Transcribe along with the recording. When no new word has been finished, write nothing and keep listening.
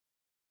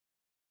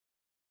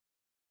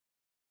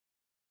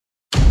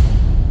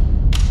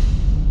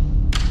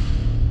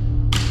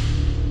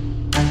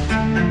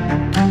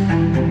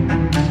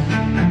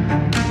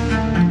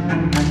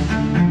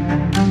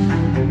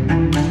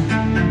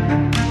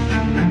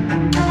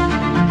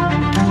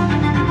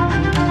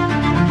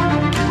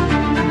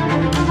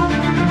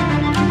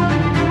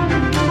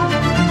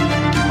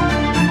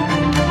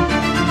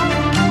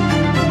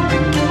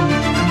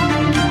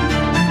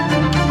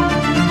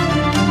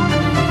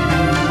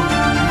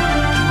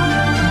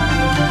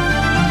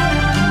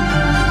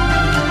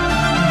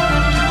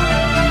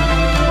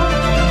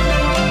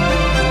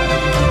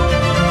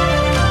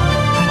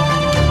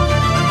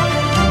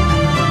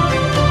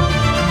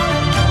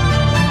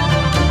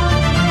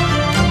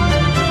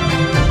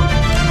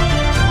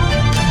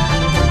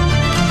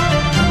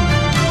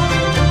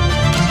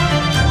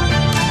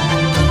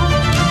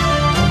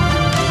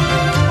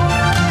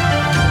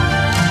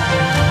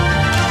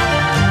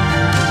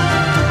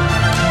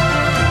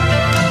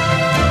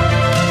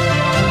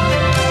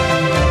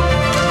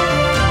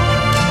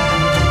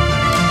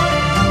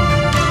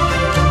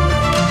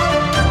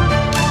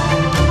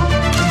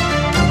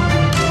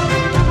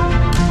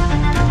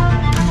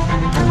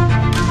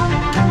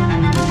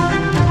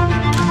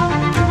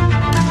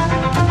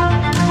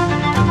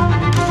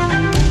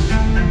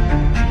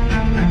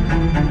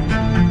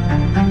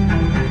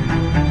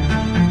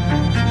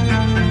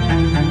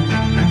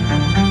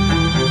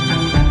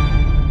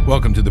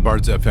the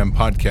Bards FM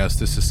podcast.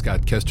 This is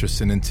Scott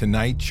Kesterson, and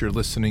tonight you're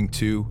listening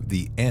to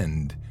the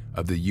end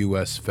of the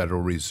U.S.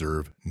 Federal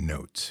Reserve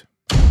note.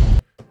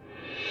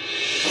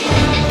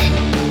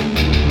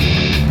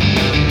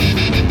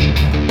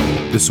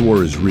 This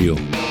war is real.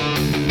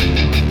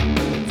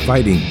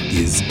 Fighting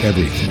is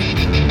everything.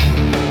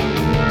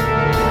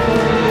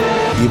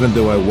 Even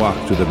though I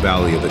walk through the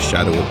valley of the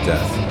shadow of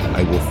death,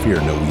 I will fear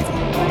no evil.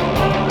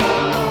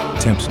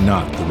 Tempt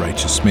not the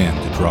righteous man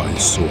to draw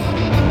his sword.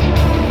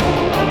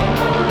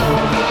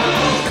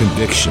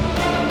 Conviction,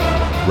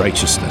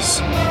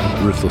 righteousness,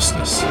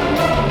 ruthlessness.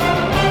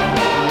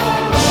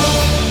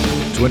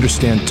 To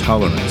understand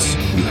tolerance,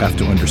 you have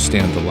to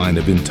understand the line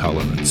of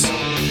intolerance.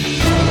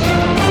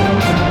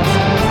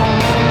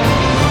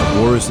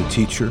 War is the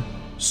teacher,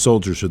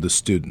 soldiers are the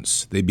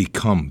students. They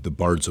become the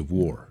bards of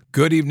war.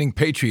 Good evening,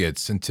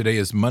 Patriots, and today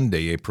is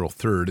Monday, April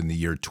 3rd in the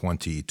year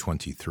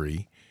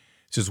 2023.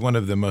 This is one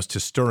of the most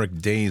historic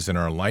days in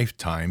our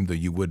lifetime, though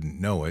you wouldn't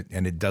know it,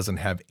 and it doesn't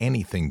have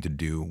anything to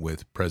do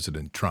with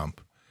President Trump.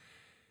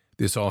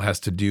 This all has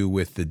to do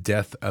with the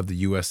death of the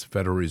U.S.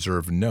 Federal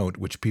Reserve note,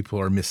 which people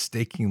are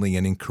mistakenly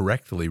and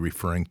incorrectly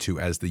referring to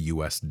as the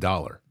U.S.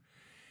 dollar.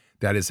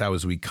 That is how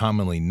as we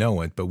commonly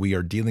know it, but we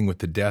are dealing with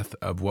the death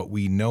of what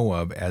we know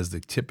of as the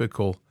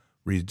typical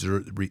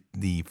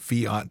the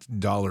fiat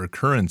dollar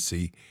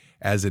currency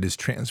as it is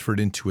transferred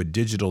into a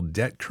digital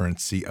debt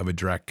currency of a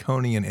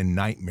draconian and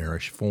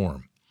nightmarish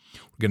form.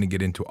 We're going to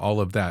get into all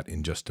of that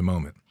in just a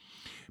moment.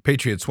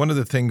 Patriots, one of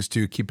the things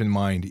to keep in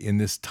mind in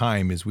this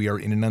time is we are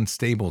in an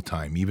unstable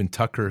time. Even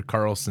Tucker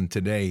Carlson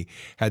today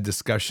had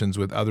discussions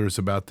with others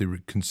about the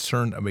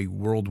concern of a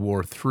World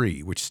War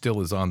III, which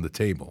still is on the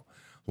table,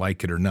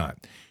 like it or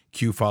not.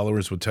 Q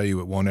followers will tell you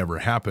it won't ever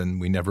happen.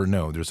 We never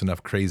know. There's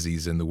enough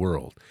crazies in the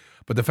world.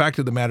 But the fact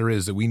of the matter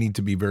is that we need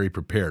to be very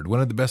prepared. One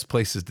of the best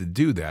places to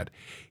do that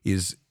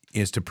is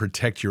to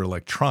protect your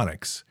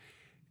electronics.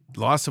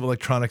 Loss of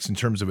electronics in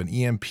terms of an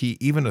EMP,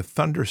 even a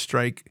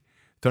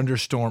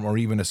thunderstorm, or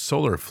even a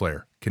solar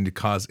flare can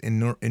cause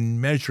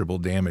immeasurable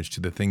damage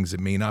to the things that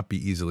may not be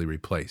easily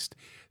replaced.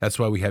 That's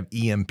why we have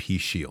EMP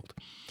Shield.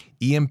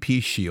 EMP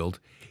Shield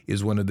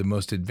is one of the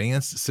most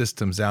advanced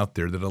systems out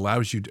there that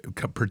allows you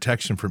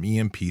protection from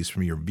EMPs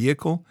from your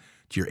vehicle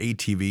to your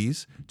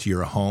ATVs to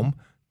your home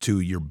to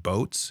your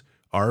boats,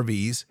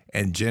 RVs,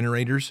 and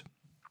generators,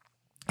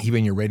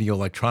 even your radio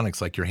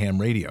electronics like your ham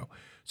radio.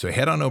 So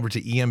head on over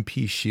to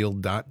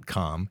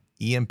empshield.com,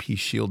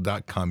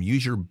 empshield.com.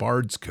 Use your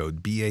BARDS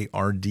code,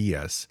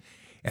 BARDS,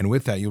 and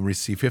with that you'll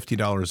receive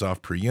 $50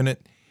 off per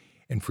unit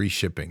and free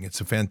shipping.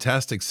 It's a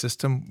fantastic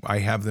system. I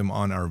have them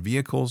on our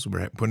vehicles.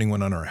 We're putting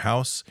one on our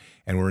house,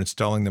 and we're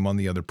installing them on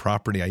the other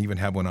property. I even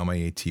have one on my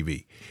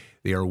ATV.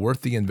 They are worth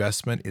the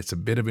investment. It's a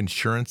bit of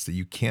insurance that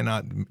you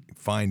cannot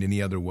find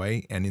any other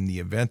way. And in the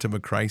event of a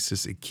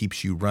crisis, it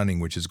keeps you running,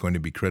 which is going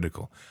to be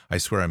critical. I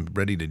swear I'm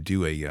ready to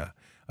do a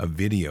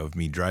video of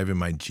me driving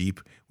my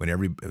Jeep when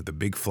the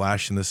big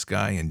flash in the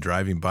sky and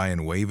driving by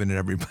and waving at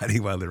everybody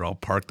while they're all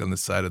parked on the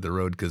side of the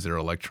road because their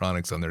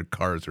electronics on their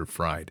cars are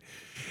fried.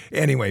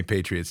 Anyway,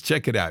 Patriots,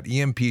 check it out.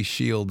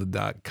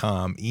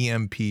 empshield.com,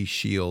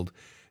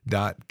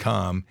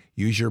 empshield.com.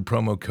 Use your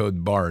promo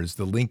code BARS.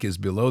 The link is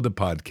below the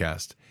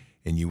podcast,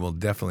 and you will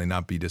definitely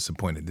not be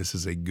disappointed. This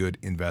is a good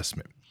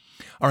investment.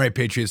 All right,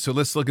 Patriots, so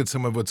let's look at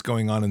some of what's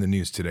going on in the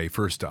news today.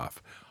 First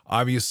off,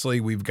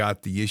 obviously, we've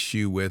got the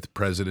issue with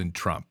President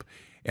Trump,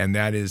 and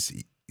that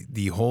is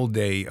the whole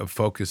day of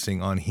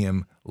focusing on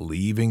him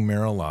leaving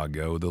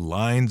Mar-a-Lago, the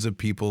lines of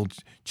people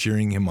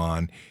cheering him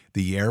on,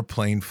 the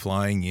airplane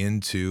flying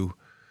into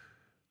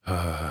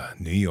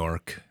New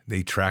York.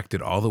 They tracked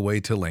it all the way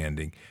to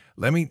landing.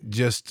 Let me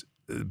just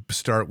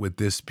start with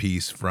this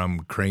piece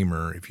from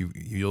Kramer. If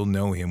you'll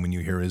know him when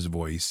you hear his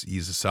voice.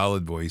 He's a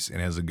solid voice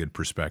and has a good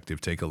perspective.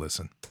 Take a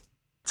listen.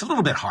 It's a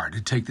little bit hard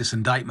to take this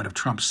indictment of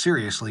Trump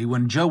seriously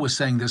when Joe was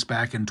saying this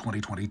back in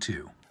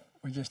 2022.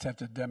 We just have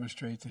to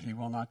demonstrate that he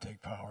will not take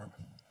power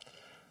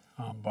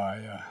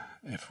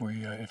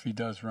if he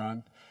does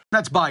run.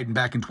 That's Biden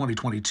back in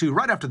 2022,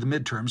 right after the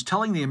midterms,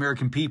 telling the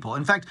American people,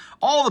 in fact,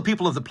 all the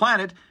people of the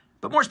planet,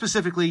 but more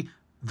specifically,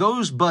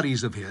 those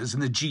buddies of his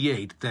in the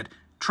G8, that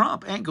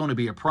Trump ain't going to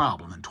be a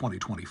problem in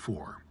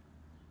 2024.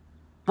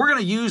 We're going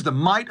to use the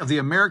might of the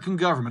American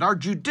government, our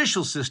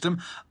judicial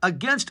system,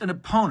 against an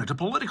opponent, a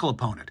political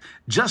opponent,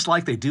 just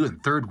like they do in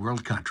third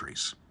world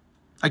countries.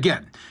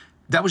 Again,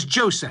 that was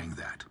Joe saying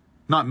that,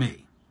 not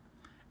me.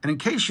 And in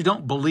case you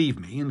don't believe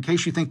me, in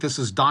case you think this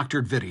is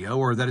doctored video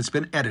or that it's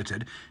been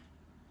edited,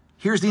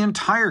 here's the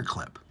entire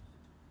clip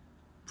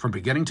from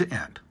beginning to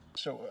end.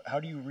 So how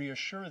do you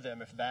reassure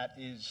them if that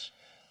is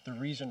the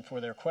reason for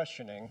their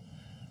questioning,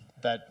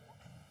 that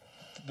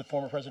the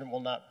former president will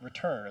not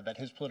return, or that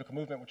his political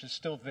movement, which is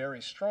still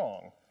very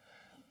strong,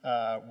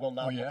 will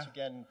not once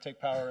again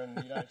take power in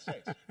the United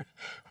States?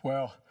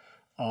 Well,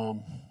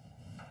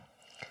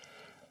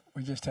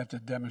 we just have to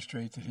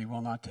demonstrate that he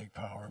will not take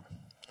power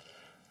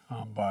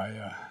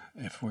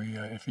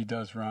if he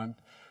does run,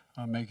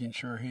 making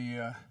sure he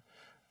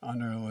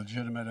under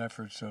legitimate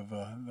efforts of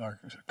our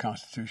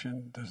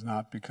Constitution, does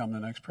not become the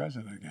next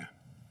president again.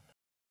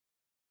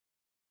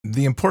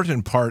 The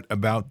important part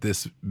about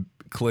this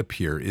clip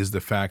here is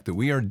the fact that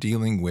we are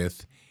dealing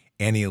with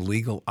an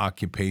illegal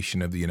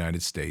occupation of the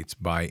United States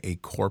by a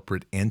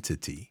corporate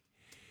entity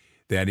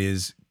that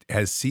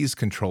has seized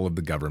control of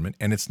the government,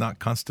 and it's not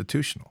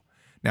constitutional.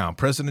 Now,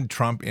 President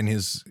Trump in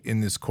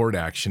this court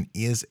action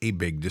is a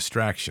big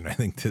distraction. I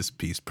think this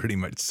piece pretty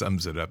much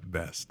sums it up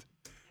best.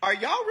 Are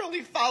y'all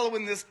really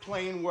following this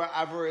plane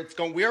wherever it's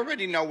going? We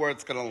already know where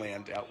it's going to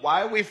land at.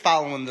 Why are we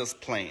following this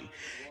plane?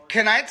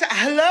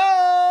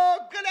 Hello,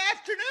 good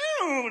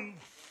afternoon.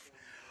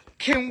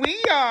 Can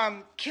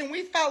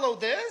we follow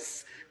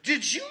this?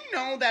 Did you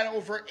know that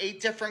over 8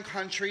 different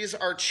countries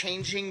are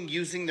changing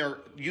using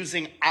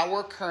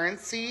our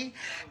currency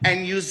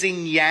and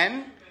using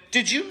yen?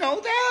 Did you know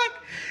that?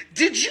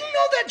 Did you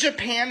know that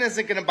Japan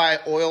isn't going to buy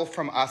oil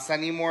from us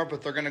anymore,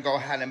 but they're going to go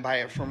ahead and buy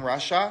it from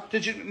Russia?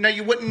 No,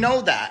 you wouldn't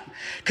know that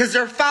because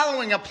they're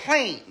following a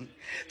plane.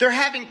 They're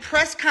having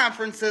press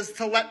conferences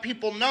to let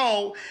people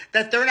know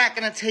that they're not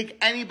going to take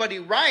anybody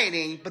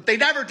rioting, but they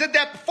never did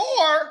that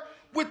before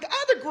with the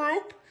other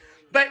group.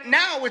 But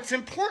now it's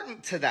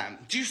important to them.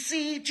 Do you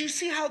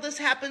see how this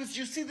happens? Do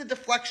you see the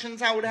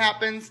deflections, how it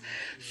happens?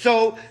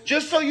 So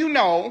just so you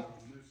know,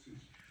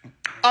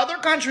 other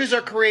countries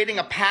are creating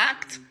a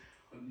pact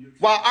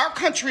while our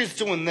country is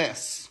doing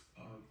this.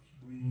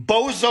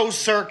 Bozo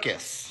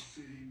circus.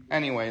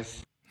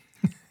 Anyways.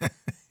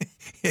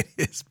 It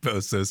is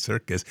Bozo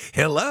circus.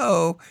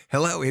 Hello,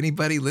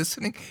 anybody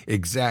listening?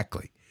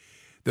 Exactly.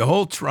 The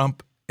whole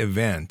Trump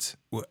event,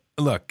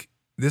 look,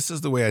 this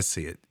is the way I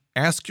see it.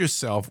 Ask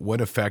yourself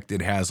what effect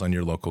it has on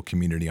your local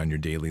community, on your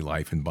daily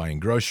life, in buying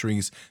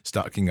groceries,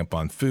 stocking up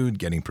on food,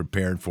 getting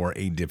prepared for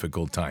a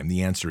difficult time.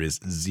 The answer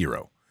is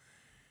 0.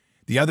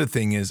 The other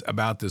thing is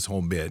about this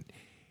whole bit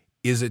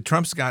is that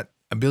Trump's got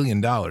 $1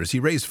 billion. He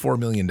raised $4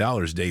 million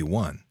day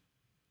one.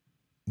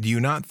 Do you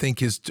not think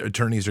his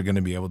attorneys are going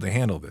to be able to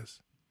handle this?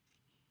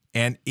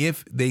 And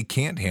if they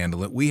can't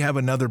handle it, we have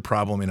another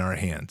problem in our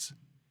hands.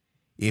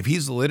 If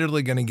he's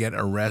literally going to get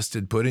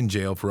arrested, put in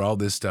jail for all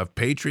this stuff,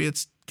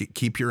 patriots,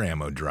 keep your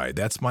ammo dry.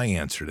 That's my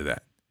answer to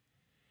that.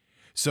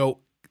 So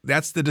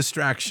that's the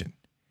distraction.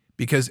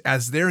 Because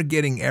as they're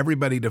getting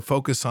everybody to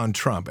focus on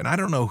Trump, and I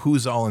don't know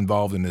who's all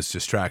involved in this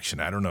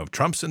distraction. I don't know if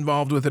Trump's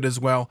involved with it as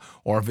well,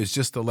 or if it's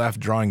just the left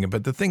drawing it.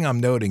 But the thing I'm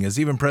noting is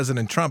even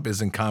President Trump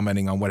isn't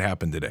commenting on what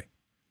happened today.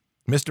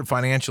 Mr.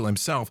 Financial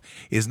himself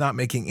is not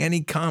making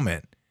any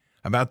comment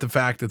about the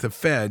fact that the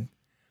Fed,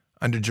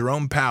 under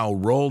Jerome Powell,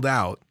 rolled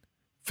out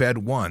Fed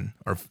 1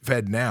 or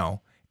Fed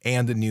Now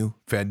and the new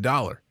Fed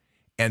dollar.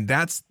 And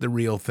that's the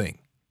real thing.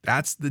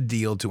 That's the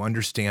deal to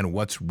understand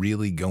what's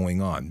really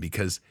going on,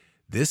 because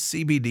this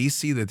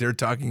CBDC that they're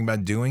talking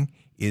about doing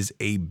is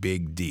a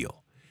big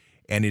deal.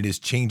 And it is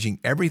changing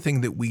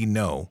everything that we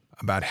know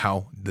about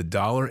how the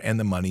dollar and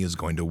the money is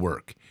going to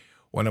work.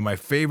 One of my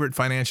favorite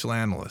financial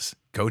analysts,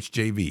 Coach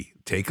JV,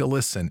 take a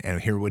listen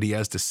and hear what he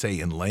has to say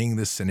in laying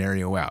this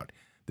scenario out.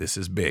 This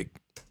is big.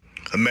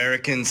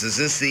 Americans, is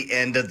this the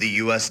end of the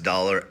U.S.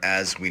 dollar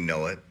as we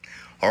know it?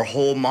 Our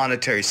whole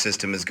monetary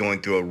system is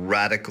going through a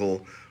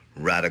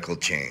radical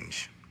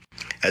change.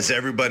 As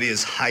everybody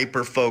is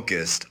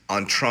hyper-focused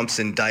on Trump's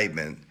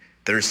indictment,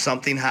 there's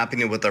something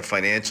happening with our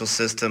financial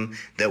system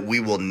that we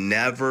will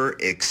never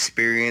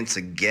experience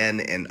again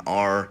in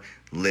our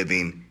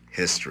living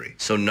history.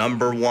 So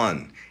number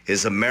one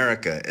is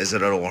America is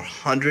at over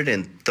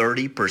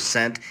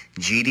 130%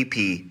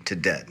 GDP to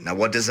debt. Now,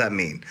 what does that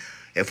mean?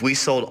 If we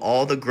sold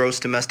all the gross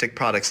domestic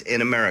products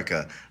in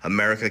America,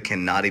 America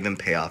cannot even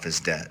pay off its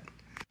debt.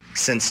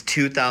 Since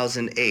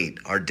 2008,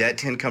 our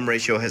debt-to-income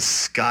ratio has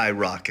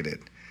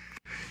skyrocketed.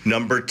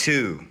 Number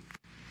two,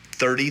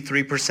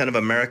 33% of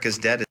America's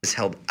debt is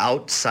held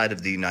outside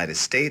of the United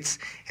States,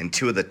 and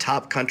 2 of the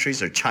top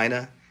countries are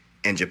China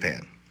and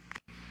Japan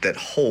that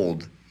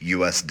hold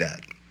U.S.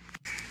 debt.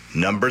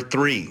 Number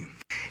 3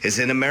 is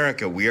in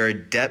America, we are a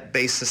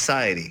debt-based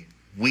society.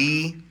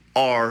 We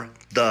are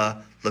the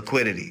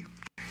liquidity.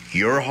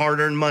 Your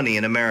hard-earned money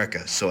in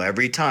America. So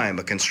every time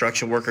a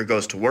construction worker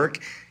goes to work,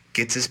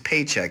 gets his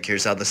paycheck,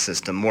 here's how the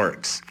system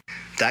works.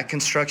 That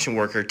construction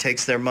worker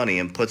takes their money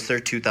and puts their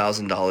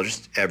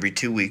 $2,000 every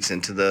 2 weeks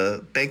into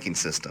the banking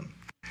system.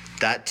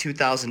 That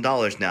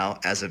 $2,000 now,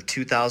 as of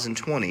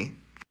 2020,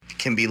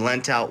 can be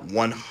lent out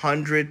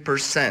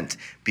 100%.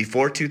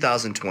 Before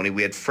 2020,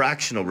 we had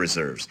fractional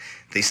reserves.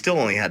 They still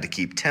only had to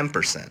keep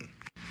 10%.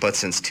 But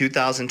since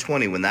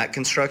 2020, when that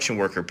construction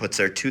worker puts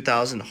their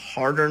 $2,000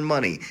 hard-earned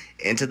money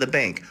into the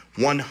bank,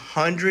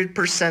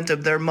 100%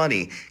 of their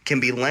money can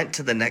be lent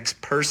to the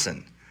next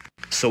person.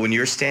 So when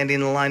you're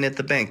standing in line at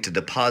the bank to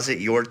deposit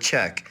your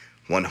check,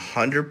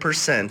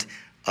 100%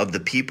 of the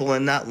people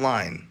in that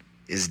line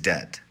is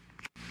debt.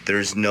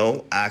 There's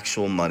no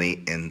actual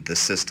money in the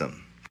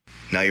system.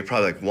 Now you're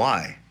probably like,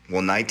 why? Well,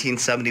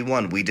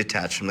 1971, we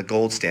detached from the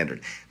gold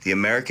standard. The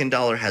American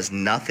dollar has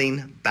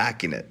nothing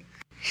backing it.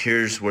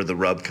 Here's where the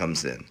rub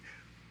comes in.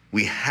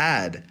 We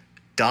had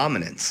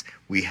dominance.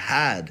 We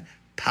had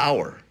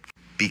power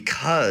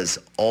because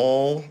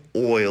all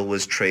oil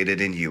was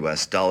traded in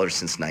U.S. dollars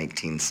since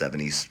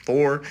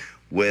 1974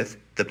 with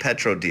the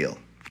Petro deal,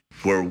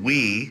 where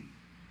we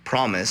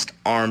promised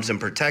arms and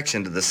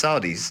protection to the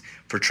Saudis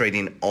for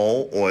trading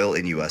all oil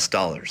in U.S.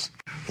 dollars.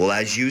 Well,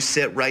 as you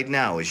sit right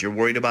now, as you're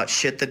worried about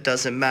shit that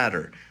doesn't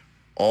matter,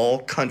 all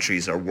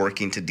countries are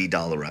working to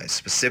de-dollarize,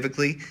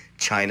 specifically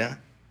China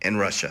and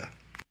Russia.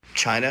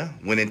 China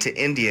went into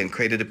India and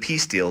created a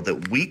peace deal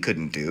that we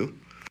couldn't do.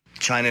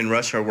 China and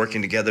Russia are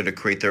working together to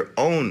create their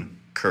own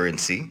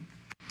currency,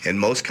 and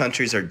most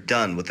countries are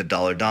done with the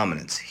dollar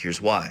dominance.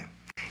 Here's why.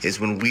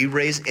 Is when we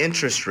raise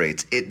interest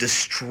rates, it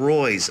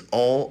destroys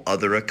all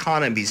other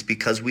economies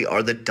because we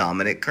are the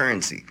dominant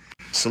currency.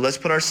 So let's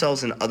put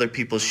ourselves in other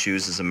people's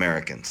shoes as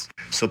Americans.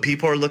 So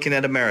people are looking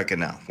at America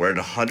now. We're at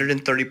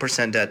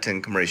 130% debt to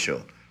income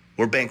ratio.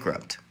 We're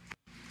bankrupt.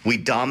 We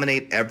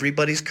dominate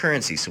everybody's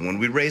currency. So when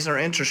we raise our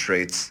interest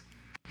rates,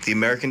 the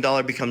American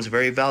dollar becomes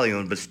very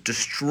valuable, but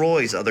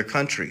destroys other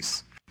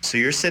countries. So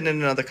you're sitting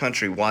in another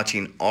country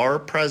watching our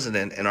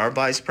president and our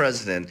vice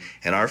president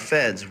and our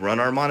feds run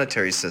our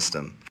monetary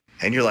system.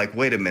 And you're like,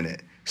 wait a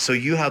minute. So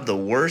you have the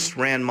worst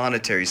ran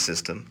monetary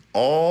system.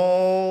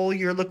 All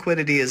your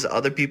liquidity is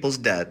other people's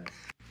debt.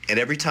 And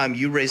every time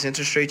you raise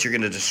interest rates, you're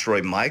going to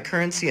destroy my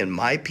currency and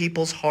my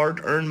people's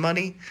hard-earned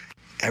money.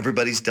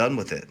 Everybody's done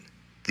with it.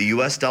 The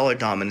U.S. dollar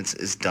dominance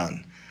is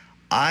done.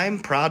 I'm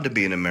proud to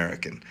be an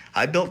American.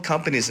 I built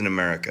companies in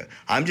America.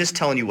 I'm just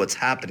telling you what's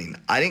happening.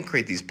 I didn't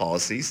create these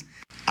policies.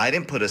 I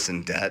didn't put us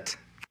in debt.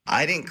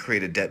 I didn't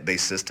create a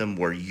debt-based system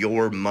where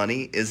your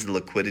money is the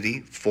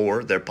liquidity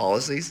for their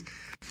policies.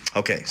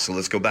 Okay, so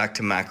let's go back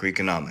to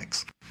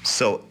macroeconomics.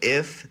 So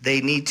if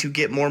they need to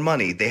get more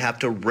money, they have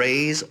to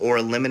raise or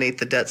eliminate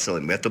the debt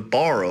ceiling. We have to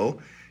borrow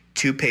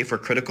to pay for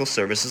critical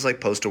services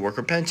like postal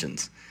worker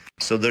pensions.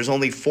 So there's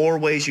only 4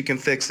 ways you can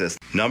fix this.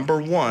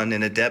 Number 1,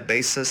 in a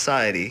debt-based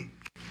society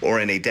or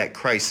in a debt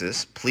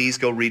crisis, please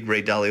go read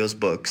Ray Dalio's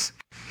books.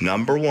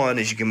 Number 1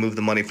 is you can move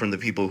the money from the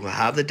people who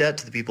have the debt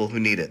to the people who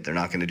need it. They're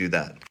not going to do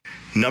that.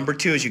 Number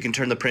 2 is you can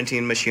turn the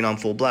printing machine on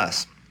full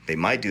blast. They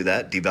might do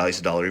that, devalues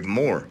the dollar even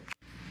more.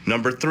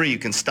 Number 3, you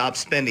can stop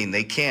spending.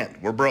 They can't.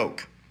 We're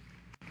broke.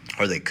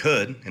 Or they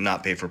could and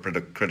not pay for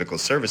critical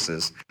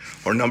services.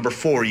 Or number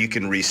 4, you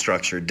can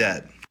restructure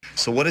debt.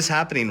 So what is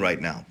happening right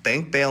now?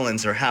 Bank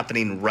bail-ins are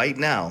happening right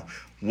now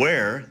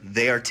where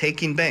they are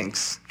taking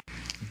banks'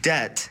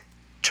 debt,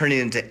 turning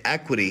it into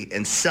equity,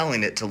 and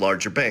selling it to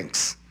larger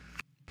banks.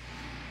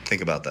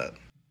 Think about that.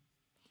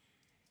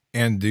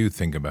 And do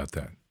think about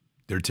that.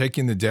 They're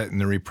taking the debt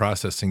and they're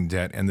reprocessing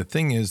debt. And the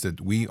thing is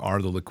that we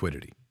are the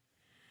liquidity.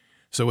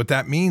 So what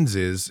that means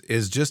is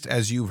just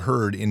as you've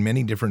heard in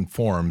many different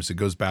forms, it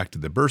goes back to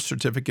the birth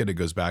certificate. It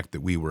goes back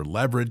that we were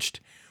leveraged.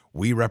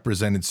 We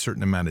represented a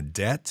certain amount of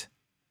debt.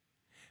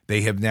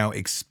 They have now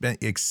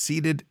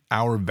exceeded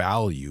our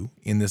value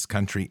in this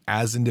country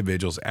as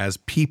individuals, as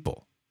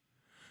people.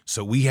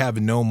 So we have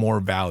no more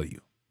value.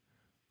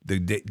 The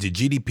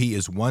GDP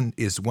is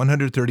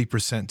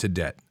 130% to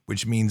debt,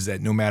 which means that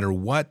no matter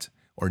what,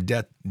 or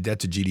debt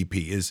to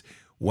GDP is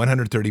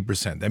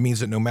 130%. That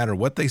means that no matter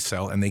what they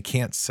sell, and they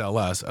can't sell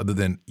us other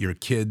than your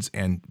kids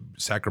and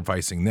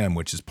sacrificing them,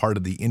 which is part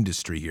of the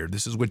industry here.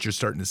 This is what you're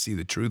starting to see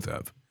the truth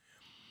of.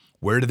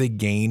 Where do they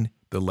gain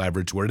the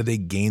leverage? Where do they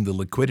gain the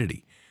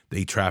liquidity?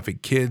 They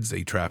traffic kids,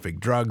 they traffic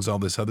drugs, all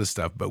this other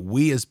stuff. But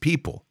we as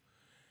people,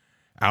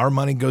 our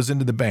money goes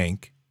into the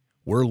bank.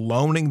 We're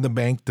loaning the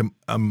bank the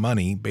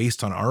money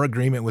based on our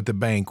agreement with the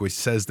bank, which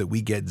says that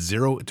we get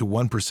 0 to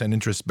 1%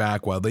 interest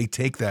back while they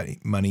take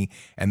that money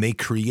and they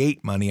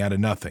create money out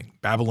of nothing.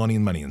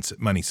 Babylonian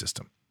money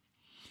system.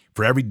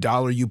 For every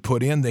dollar you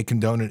put in, they can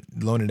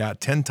loan it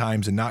out 10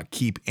 times and not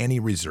keep any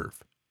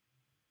reserve.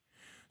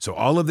 So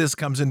all of this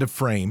comes into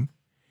frame.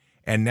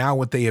 And now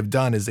what they have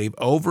done is they've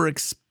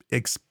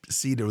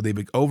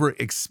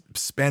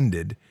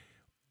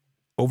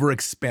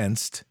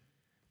overexpensed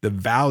the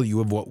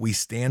value of what we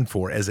stand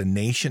for as a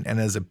nation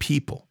and as a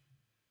people.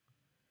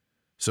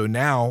 So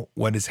now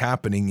what is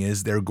happening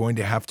is they're going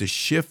to have to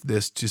shift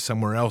this to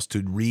somewhere else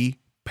to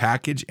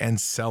repackage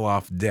and sell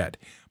off debt.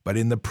 But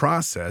in the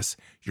process,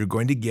 you're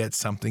going to get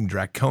something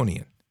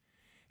draconian.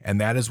 And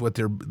that is what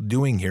they're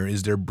doing here,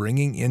 is they're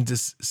bringing into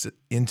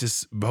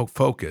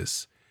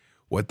focus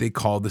what they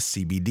call the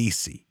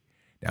CBDC.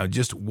 Now,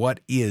 just what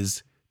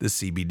is the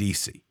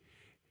CBDC?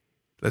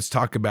 Let's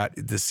talk about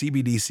the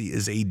CBDC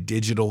is a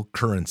digital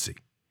currency.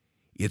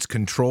 It's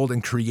controlled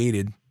and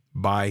created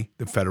by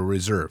the Federal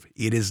Reserve.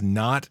 It is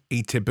not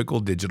a typical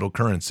digital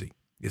currency.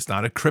 It's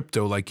not a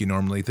crypto like you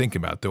normally think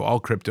about, though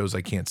all cryptos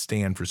I can't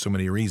stand for so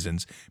many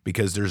reasons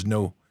because there's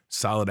no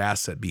solid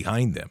asset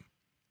behind them,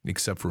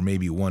 except for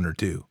maybe 1 or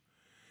 2.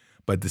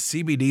 But the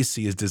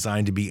CBDC is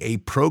designed to be a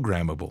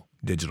programmable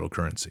digital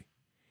currency.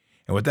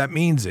 And what that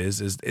means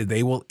is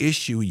they will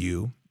issue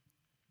you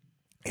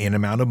an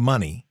amount of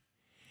money,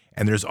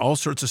 and there's all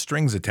sorts of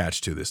strings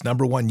attached to this.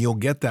 Number 1, you'll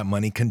get that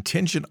money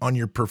contingent on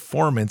your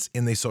performance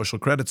in the social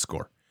credit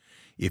score.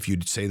 If you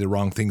say the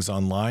wrong things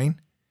online,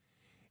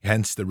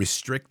 hence the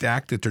Restrict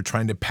Act that they're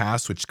trying to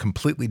pass, which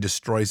completely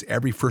destroys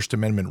every First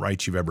Amendment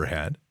right you've ever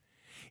had.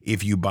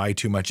 If you buy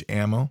too much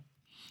ammo,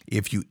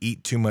 if you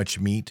eat too much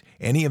meat,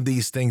 any of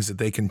these things that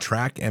they can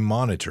track and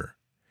monitor,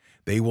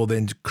 they will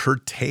then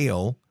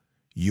curtail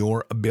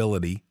your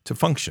ability to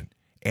function.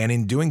 And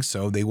in doing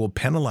so, they will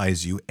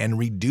penalize you and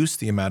reduce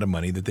the amount of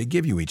money that they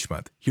give you each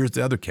month. Here's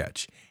the other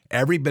catch.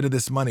 Every bit of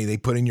this money they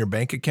put in your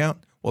bank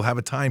account will have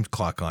a time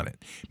clock on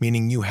it,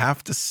 meaning you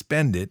have to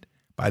spend it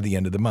by the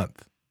end of the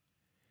month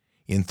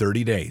in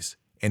 30 days.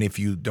 And if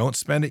you don't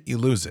spend it, you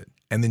lose it.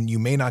 And then you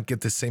may not get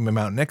the same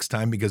amount next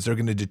time because they're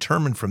going to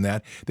determine from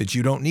that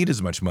you don't need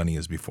as much money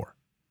as before.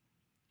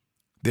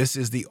 This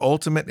is the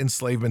ultimate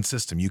enslavement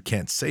system. You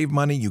can't save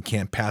money, you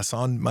can't pass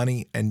on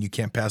money, and you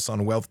can't pass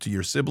on wealth to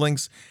your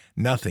siblings.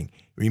 Nothing.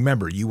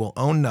 Remember, you will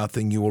own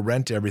nothing, you will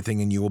rent everything,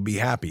 and you will be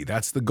happy.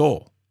 That's the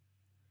goal.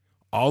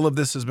 All of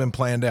this has been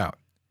planned out.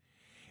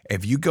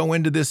 If you go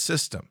into this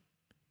system,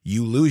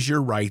 you lose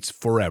your rights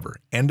forever.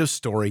 End of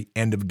story,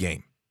 end of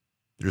game.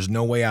 There's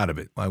no way out of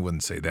it. I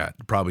wouldn't say that.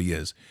 It probably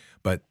is.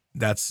 But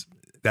that's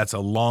a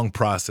long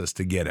process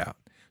to get out.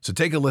 So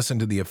take a listen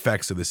to the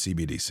effects of the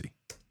CBDC.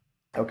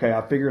 Okay,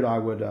 I figured I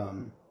would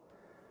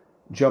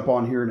jump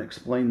on here and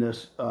explain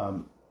this.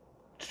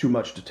 It's too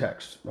much to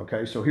text.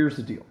 Okay, so here's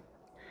the deal.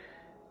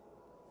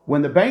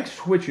 When the bank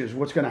switches,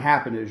 what's going to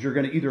happen is you're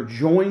going to either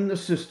join the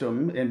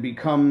system and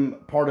become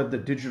part of the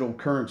digital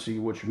currency,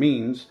 which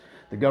means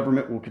the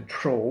government will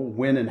control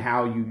when and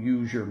how you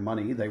use your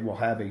money. They will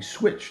have a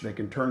switch. They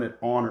can turn it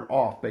on or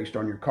off based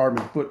on your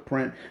carbon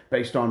footprint,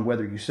 based on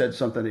whether you said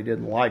something they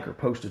didn't like or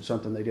posted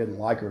something they didn't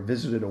like or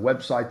visited a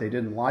website they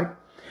didn't like.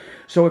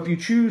 So if you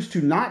choose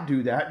to not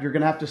do that, you're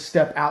going to have to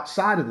step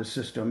outside of the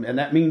system, and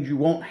that means you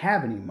won't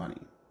have any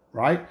money,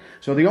 right?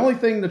 So the only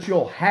thing that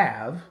you'll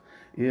have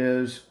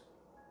is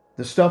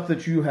the stuff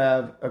that you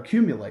have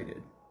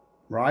accumulated,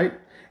 right?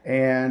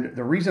 And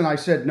the reason I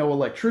said no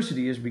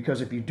electricity is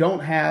because if you don't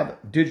have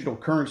digital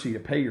currency to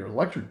pay your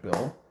electric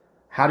bill,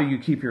 how do you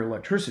keep your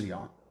electricity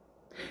on?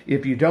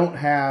 If you don't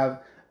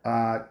have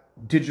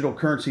digital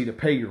currency to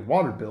pay your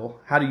water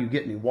bill, how do you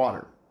get any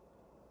water?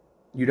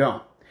 You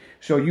don't.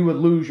 So you would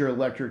lose your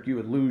electric, you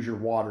would lose your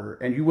water,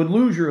 and you would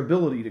lose your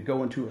ability to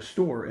go into a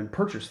store and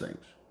purchase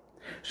things.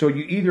 So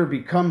you either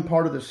become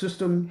part of the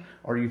system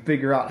or you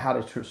figure out how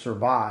to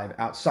survive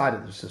outside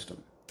of the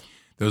system.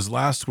 Those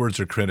last words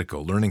are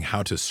critical, learning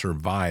how to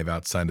survive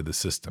outside of the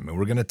system. And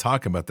we're going to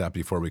talk about that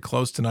before we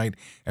close tonight,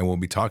 and we'll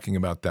be talking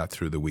about that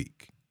through the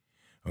week.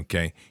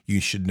 Okay? You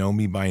should know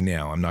me by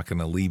now. I'm not going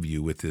to leave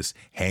you with this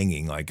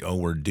hanging like, oh,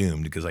 we're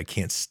doomed, because I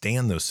can't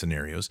stand those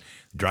scenarios.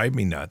 Drive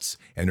me nuts.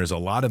 And there's a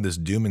lot of this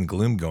doom and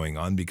gloom going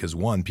on because,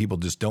 one, people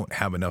just don't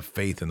have enough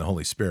faith in the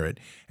Holy Spirit.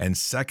 And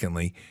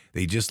secondly,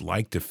 they just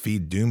like to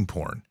feed doom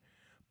porn.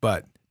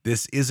 But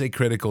this is a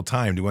critical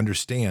time to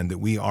understand that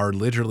we are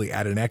literally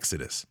at an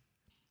exodus.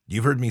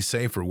 You've heard me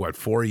say for,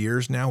 4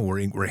 years now?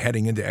 We're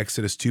heading into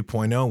Exodus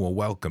 2.0. Well,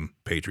 welcome,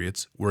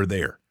 Patriots. We're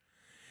there.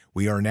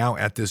 We are now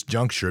at this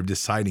juncture of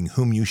deciding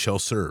whom you shall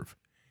serve.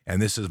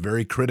 And this is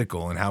very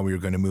critical in how we are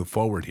going to move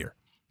forward here.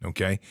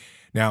 Okay?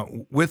 Now,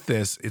 with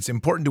this, it's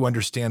important to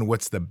understand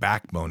what's the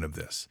backbone of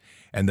this.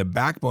 And the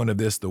backbone of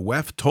this, the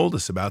WEF told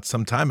us about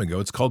some time ago.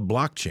 It's called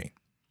blockchain.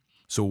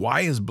 So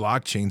why is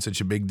blockchain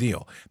such a big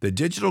deal? The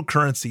digital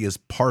currency is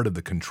part of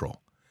the control.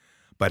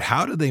 But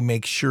how do they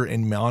make sure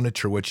and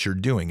monitor what you're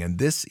doing? And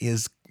this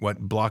is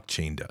what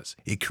blockchain does.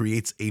 It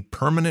creates a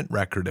permanent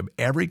record of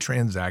every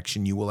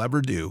transaction you will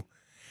ever do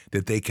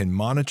that they can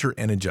monitor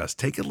and adjust.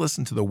 Take a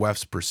listen to the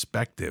WEF's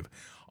perspective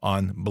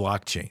on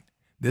blockchain.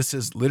 This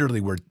is literally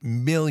where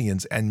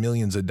millions and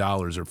millions of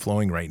dollars are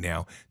flowing right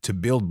now to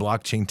build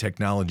blockchain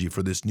technology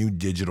for this new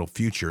digital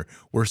future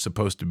we're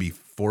supposed to be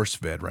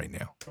force-fed right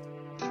now.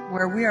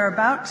 Where we are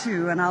about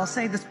to, and I'll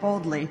say this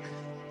boldly,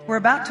 we're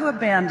about to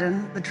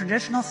abandon the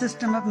traditional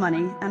system of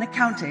money and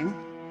accounting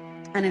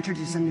and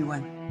introduce a new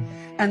one.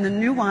 And the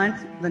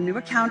new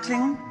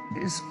accounting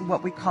is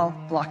what we call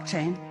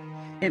blockchain.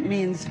 It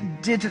means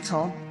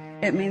digital.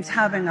 It means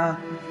having a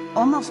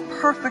almost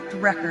perfect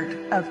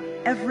record of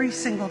every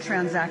single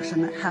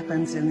transaction that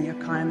happens in the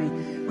economy,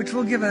 which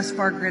will give us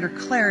far greater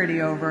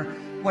clarity over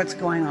what's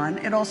going on.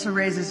 It also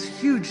raises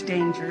huge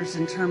dangers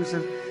in terms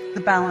of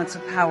the balance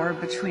of power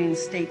between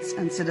states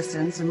and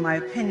citizens. In my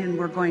opinion,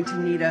 we're going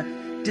to need a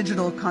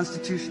digital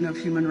constitution of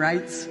human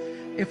rights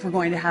if we're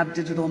going to have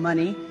digital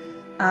money.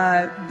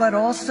 But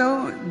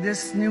also,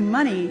 this new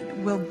money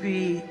will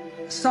be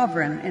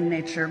sovereign in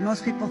nature.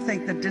 Most people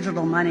think that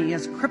digital money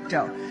is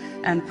crypto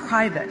and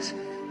private,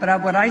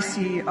 but what I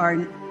see are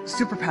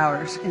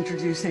superpowers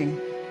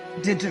introducing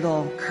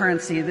digital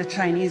currency. The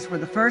Chinese were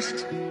the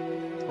first.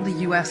 The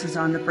US is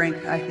on the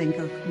brink, I think,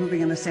 of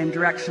moving in the same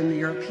direction. The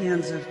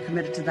Europeans have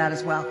committed to that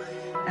as well.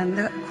 And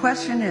the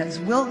question is,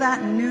 will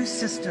that new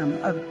system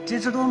of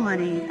digital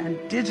money and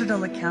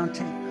digital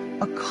accounting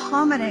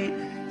accommodate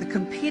the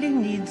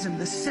competing needs of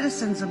the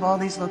citizens of all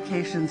these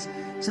locations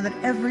so that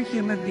every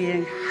human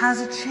being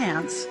has a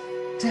chance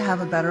to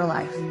have a better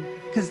life?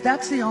 Because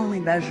that's the only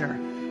measure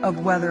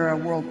of whether a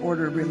world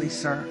order really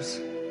serves.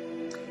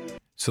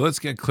 So let's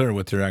get clear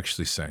what they're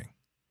actually saying.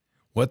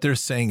 What they're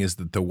saying is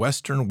that the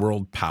Western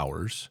world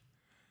powers,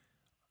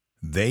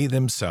 they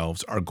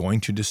themselves are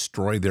going to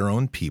destroy their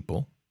own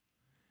people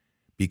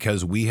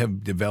because we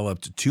have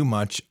developed too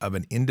much of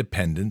an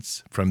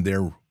independence from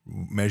their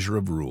measure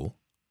of rule.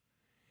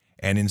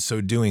 And in so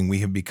doing,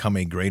 we have become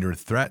a greater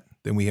threat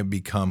than we have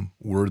become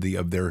worthy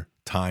of their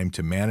time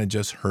to manage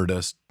us, hurt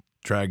us,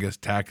 tag us,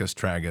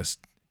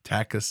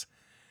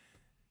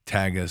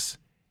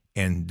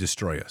 and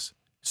destroy us.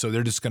 So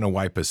they're just going to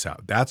wipe us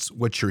out. That's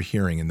what you're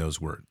hearing in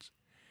those words.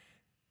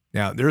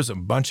 Now, there's a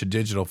bunch of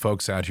digital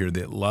folks out here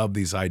that love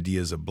these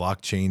ideas of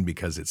blockchain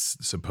because it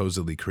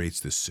supposedly creates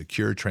this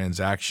secure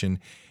transaction,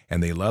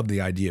 and they love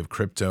the idea of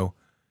crypto.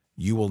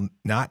 You will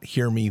not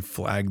hear me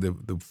flag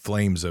the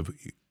flames of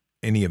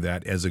any of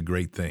that as a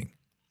great thing.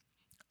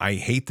 I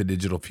hate the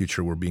digital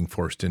future we're being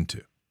forced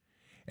into.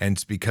 And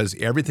it's because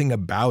everything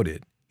about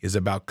it is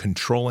about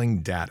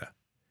controlling data.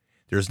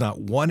 There's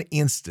not one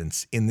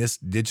instance in this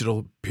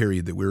digital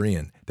period that we're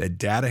in that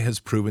data has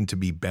proven to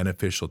be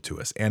beneficial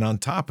to us. And on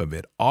top of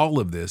it, all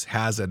of this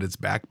has at its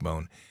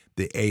backbone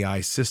the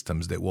AI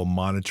systems that will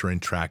monitor and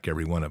track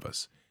every one of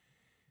us.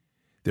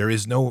 There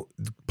is no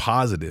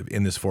positive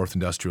in this fourth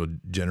industrial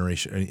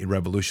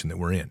revolution that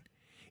we're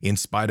in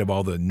spite of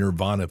all the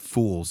nirvana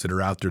fools that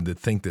are out there that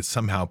think that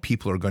somehow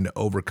people are going to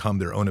overcome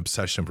their own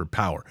obsession for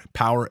power.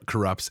 Power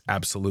corrupts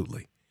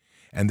absolutely.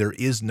 And there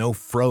is no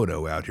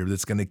Frodo out here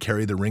that's going to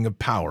carry the ring of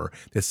power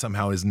that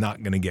somehow is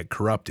not going to get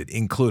corrupted,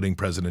 including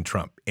President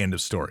Trump. End of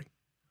story.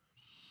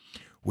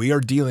 We are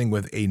dealing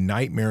with a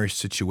nightmarish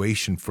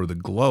situation for the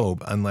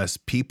globe unless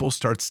people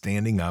start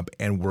standing up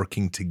and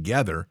working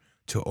together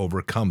to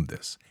overcome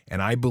this.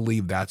 And I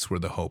believe that's where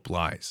the hope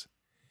lies.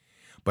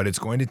 But it's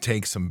going to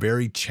take some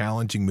very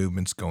challenging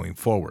movements going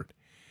forward.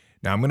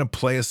 Now, I'm going to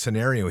play a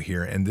scenario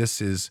here, and this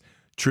is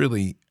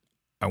truly,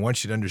 I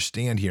want you to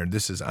understand here,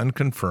 this is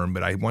unconfirmed,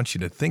 but I want you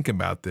to think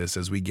about this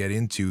as we get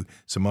into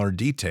some other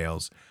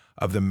details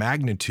of the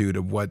magnitude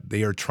of what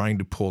they are trying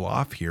to pull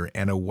off here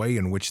and a way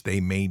in which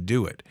they may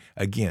do it.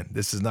 Again,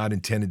 this is not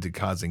intended to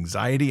cause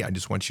anxiety. I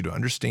just want you to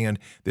understand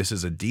this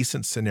is a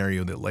decent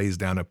scenario that lays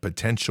down a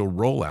potential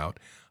rollout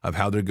of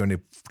how they're going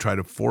to try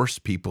to force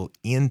people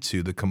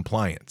into the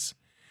compliance.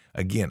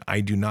 Again,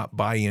 I do not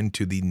buy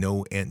into the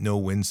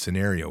no-win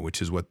scenario,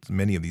 which is what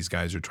many of these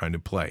guys are trying to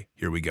play.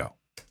 Here we go.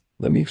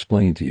 Let me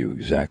explain to you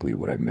exactly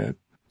what I meant.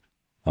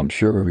 I'm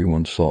sure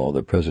everyone saw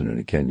the president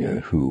of Kenya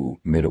who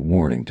made a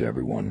warning to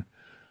everyone,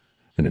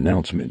 an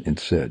announcement, and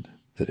said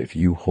that if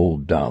you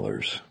hold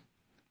dollars,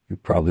 you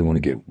probably want to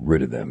get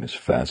rid of them as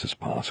fast as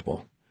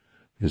possible,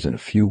 because in a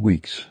few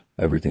weeks,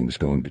 everything's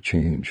going to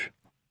change.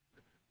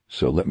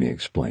 So let me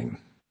explain.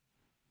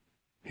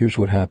 Here's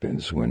what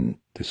happens when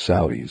the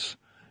Saudis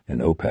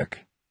and OPEC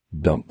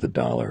dump the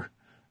dollar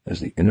as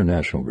the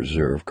international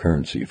reserve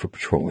currency for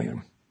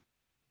petroleum.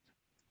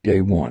 Day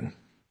one,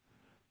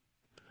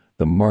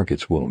 the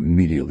markets will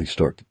immediately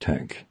start to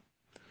tank.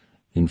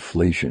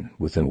 Inflation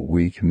within a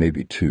week,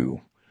 maybe two,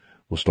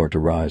 will start to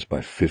rise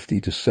by 50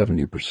 to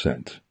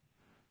 70%.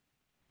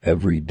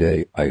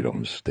 Everyday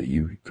items that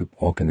you could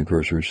walk in the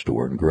grocery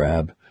store and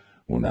grab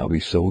will now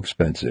be so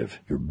expensive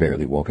you're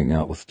barely walking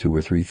out with 2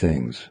 or 3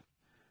 things.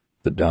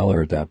 The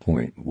dollar at that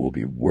point will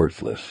be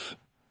worthless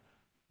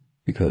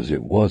because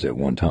it was at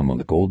one time on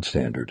the gold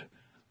standard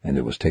and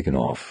it was taken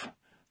off.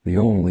 The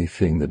only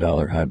thing the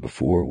dollar had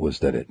before was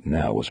that it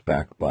now was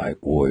backed by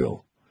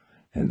oil,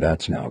 and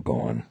that's now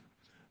gone.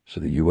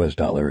 So the U.S.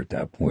 dollar at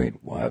that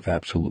point will have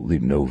absolutely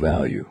no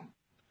value.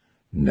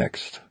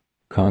 Next,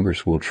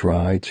 Congress will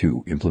try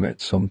to implement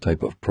some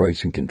type of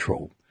pricing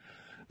control.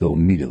 They'll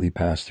immediately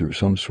pass through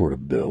some sort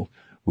of bill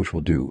which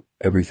will do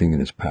everything in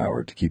its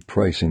power to keep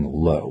pricing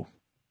low.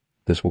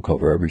 This will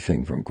cover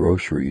everything from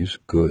groceries,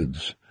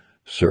 goods,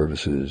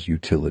 services,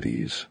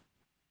 utilities.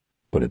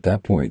 But at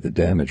that point, the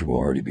damage will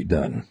already be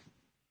done.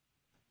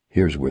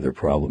 Here's where their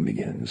problem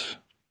begins.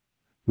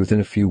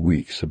 Within a few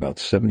weeks, about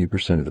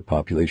 70% of the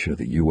population of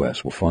the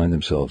U.S. will find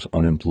themselves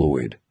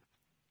unemployed.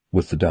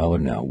 With the dollar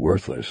now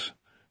worthless,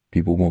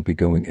 people won't be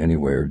going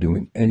anywhere or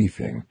doing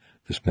anything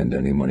to spend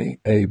any money,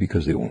 A,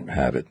 because they won't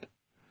have it,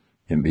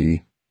 and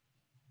B,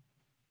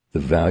 the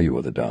value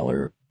of the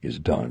dollar is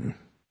done.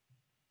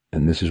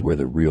 And this is where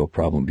the real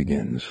problem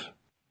begins.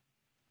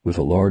 With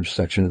a large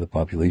section of the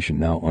population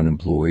now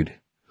unemployed,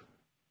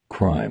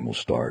 crime will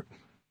start.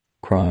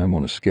 Crime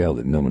on a scale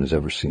that no one has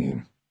ever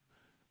seen.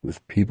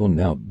 With people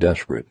now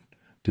desperate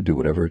to do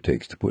whatever it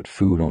takes to put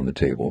food on the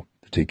table,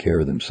 to take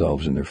care of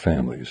themselves and their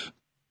families.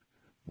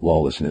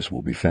 Lawlessness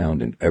will be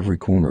found in every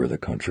corner of the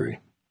country.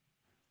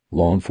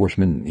 Law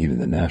enforcement and even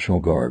the National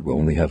Guard will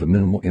only have a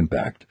minimal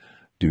impact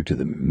due to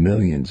the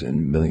millions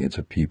and millions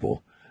of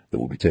people that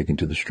will be taken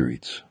to the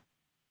streets.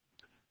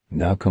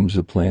 Now comes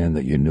the plan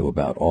that you knew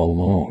about all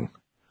along,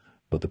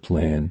 but the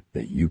plan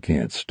that you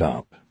can't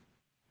stop.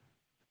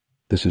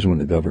 This is when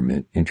the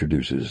government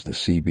introduces the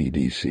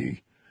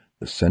CBDC,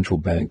 the Central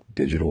Bank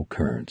Digital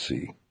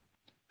Currency.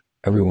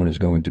 Everyone is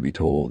going to be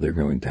told they're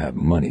going to have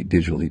money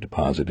digitally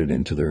deposited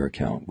into their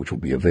account, which will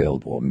be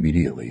available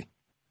immediately.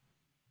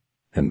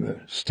 and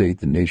the state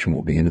the nation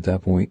will be in at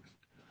that point,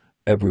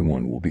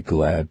 everyone will be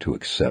glad to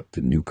accept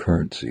the new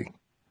currency.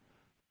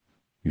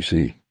 You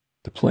see,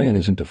 the plan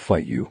isn't to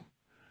fight you.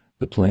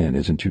 The plan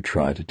isn't to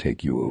try to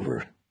take you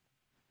over.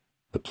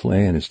 The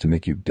plan is to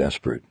make you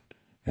desperate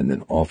and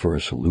then offer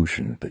a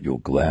solution that you'll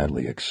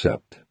gladly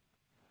accept.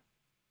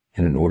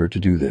 And in order to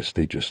do this,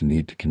 they just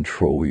need to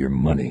control your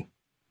money.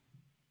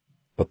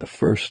 But the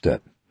first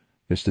step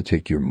is to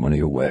take your money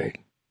away.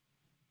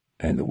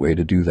 And the way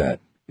to do that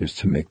is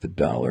to make the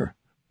dollar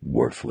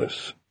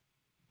worthless.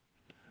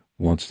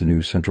 Once the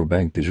new central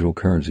bank digital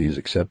currency is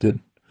accepted,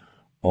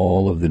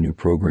 all of the new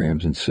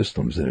programs and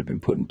systems that have been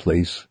put in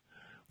place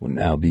will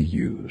now be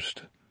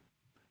used.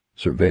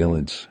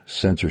 Surveillance,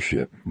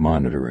 censorship,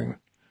 monitoring,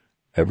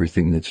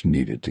 everything that's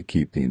needed to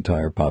keep the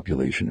entire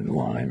population in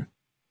line.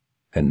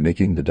 And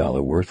making the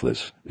dollar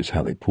worthless is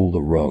how they pull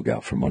the rug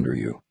out from under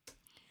you.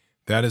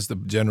 That is the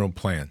general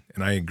plan,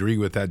 and I agree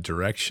with that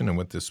direction and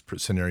what this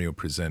scenario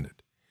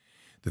presented.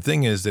 The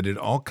thing is that it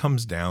all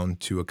comes down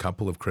to a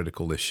couple of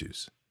critical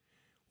issues.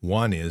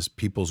 One is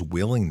people's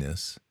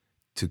willingness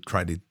to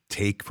try to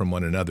take from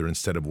one another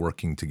instead of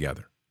working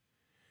together.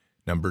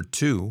 Number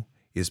two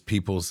is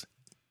people's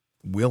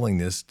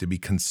willingness to be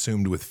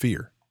consumed with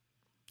fear.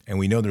 And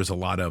we know there's a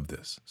lot of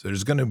this. So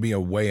there's going to be a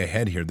way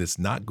ahead here that's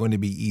not going to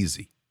be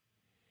easy.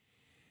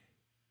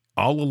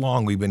 All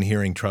along, we've been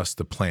hearing trust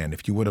the plan.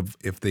 If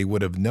they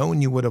would have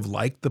known you would have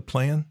liked the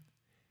plan,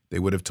 they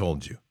would have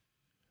told you.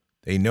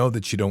 They know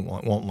that you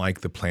won't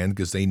like the plan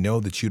because they know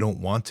that you don't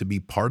want to be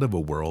part of a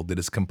world that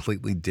is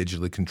completely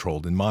digitally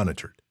controlled and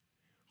monitored.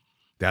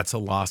 That's a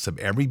loss of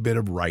every bit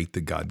of right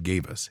that God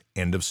gave us.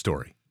 End of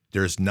story.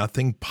 There is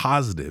nothing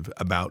positive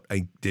about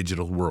a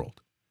digital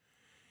world.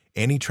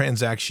 Any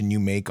transaction you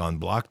make on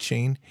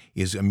blockchain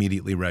is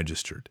immediately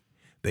registered.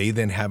 They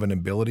then have an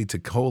ability to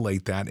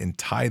collate that and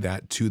tie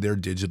that to their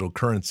digital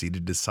currency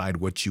to decide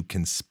what you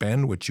can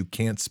spend, what you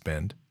can't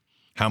spend,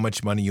 how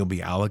much money you'll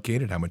be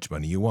allocated, how much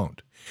money you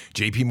won't.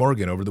 JP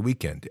Morgan over the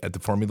weekend at the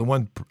Formula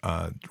One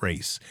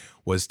race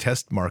was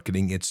test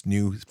marketing its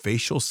new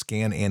facial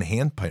scan and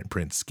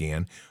handprint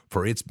scan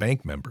for its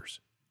bank members.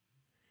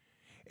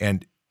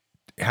 And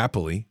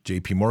happily,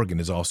 JP Morgan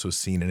has also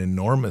seen an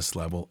enormous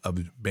level of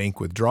bank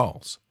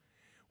withdrawals.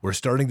 We're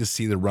starting to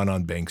see the run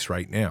on banks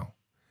right now.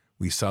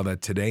 We saw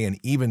that today, and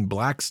even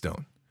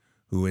Blackstone,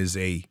 who is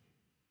a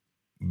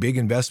big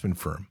investment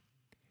firm,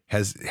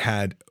 has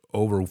had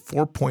over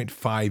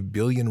 4.5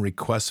 billion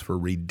requests for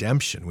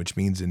redemption, which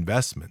means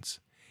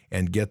investments.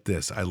 And get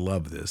this, I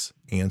love this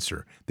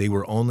answer. They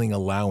were only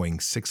allowing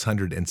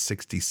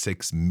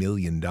 $666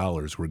 million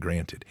were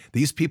granted.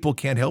 These people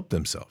can't help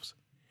themselves.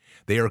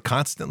 They are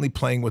constantly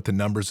playing with the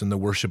numbers and the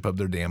worship of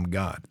their damn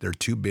God, their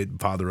two-bit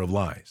father of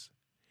lies.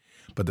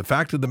 But the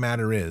fact of the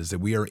matter is that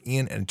we are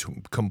in a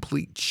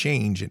complete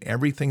change in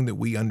everything that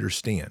we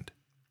understand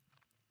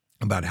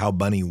about how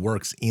money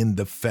works in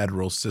the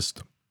federal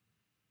system.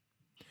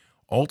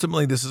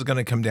 Ultimately, this is going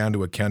to come down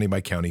to a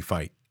county-by-county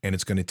fight, and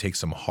it's going to take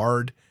some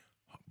hard,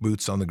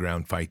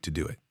 boots-on-the-ground fight to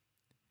do it.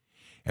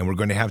 And we're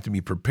going to have to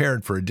be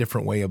prepared for a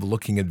different way of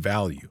looking at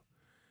value.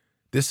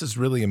 This is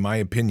really, in my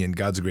opinion,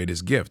 God's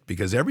greatest gift,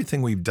 because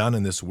everything we've done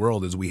in this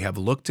world is we have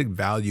looked at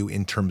value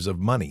in terms of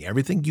money.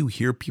 Everything you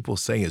hear people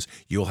say is,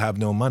 you'll have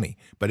no money,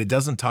 but it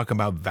doesn't talk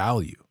about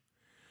value.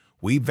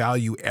 We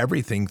value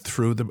everything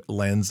through the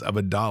lens of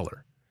a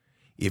dollar.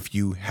 If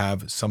you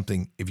have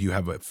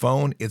a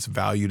phone, it's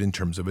valued in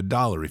terms of a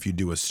dollar. If you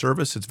do a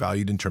service, it's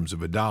valued in terms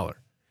of a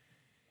dollar.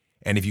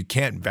 And if you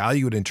can't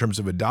value it in terms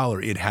of a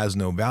dollar, it has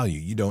no value.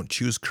 You don't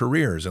choose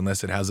careers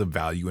unless it has a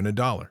value in a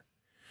dollar.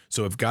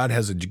 So if God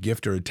has a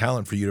gift or a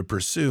talent for you to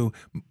pursue,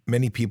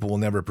 many people will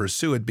never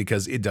pursue it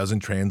because it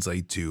doesn't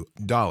translate to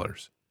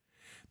dollars.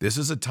 This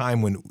is a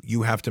time when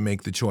you have to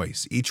make the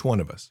choice, each one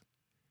of us.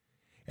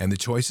 And the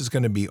choice is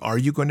going to be, are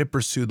you going to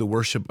pursue the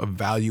worship of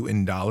value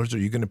in dollars, or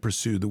are you going to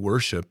pursue the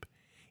worship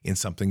in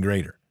something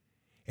greater?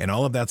 And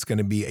all of that's going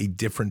to be a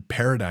different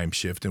paradigm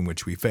shift in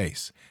which we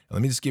face. Now,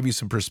 let me just give you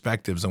some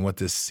perspectives on what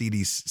this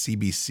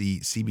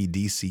CBDC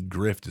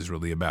grift is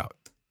really about.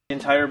 The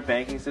entire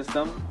banking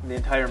system, the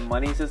entire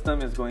money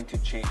system is going to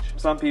change.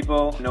 Some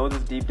people know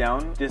this deep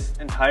down. This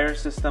entire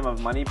system of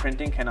money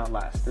printing cannot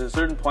last. There's a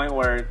certain point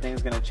where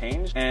things are going to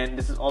change, and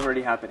this is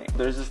already happening.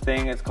 There's this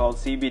thing, it's called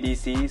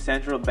CBDC,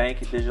 Central Bank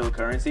Digital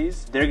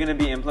Currencies. They're going to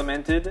be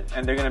implemented,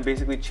 and they're going to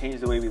basically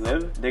change the way we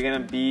live. They're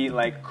going to be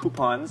like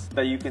coupons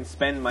that you can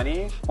spend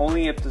money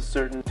only up to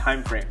certain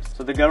time frames.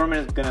 So the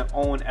government is going to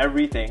own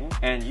everything,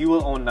 and you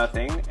will own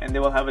nothing, and they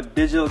will have a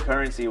digital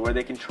currency where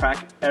they can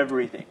track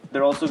everything.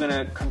 They're also going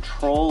to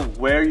control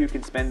where you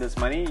can spend this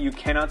money. You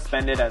cannot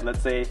spend it at,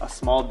 let's say, a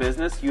small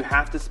business. You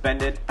have to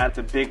spend it at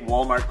the big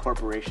Walmart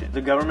corporation.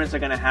 The governments are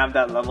going to have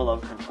that level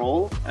of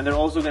control, and they're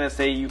also going to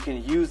say you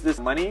can use this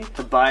money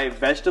to buy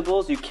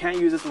vegetables. You can't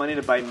use this money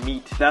to buy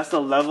meat. That's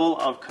the level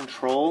of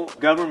control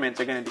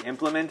governments are going to be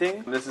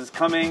implementing. This is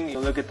coming. You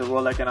look at the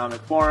World Economic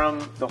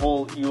Forum, the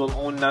whole you will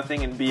own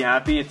nothing and be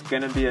happy. It's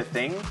going to be a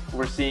thing.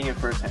 We're seeing it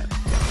firsthand.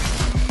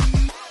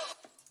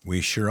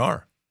 We sure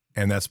are.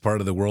 And that's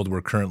part of the world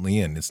we're currently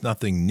in. It's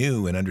nothing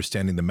new in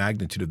understanding the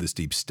magnitude of this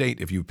deep state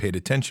if you've paid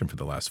attention for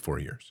the last 4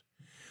 years.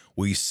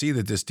 We see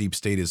that this deep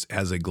state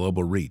has a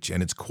global reach,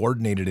 and it's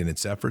coordinated in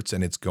its efforts,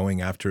 and it's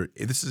going after –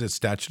 this is a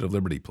Statue of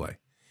Liberty play.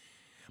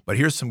 But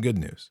here's some good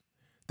news.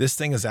 This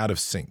thing is out of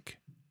sync,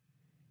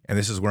 and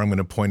this is where I'm going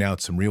to point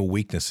out some real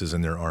weaknesses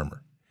in their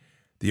armor.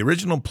 The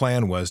original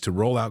plan was to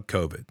roll out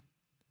COVID,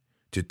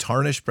 to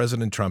tarnish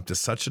President Trump to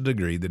such a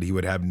degree that he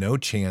would have no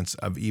chance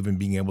of even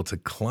being able to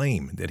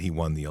claim that he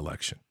won the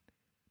election.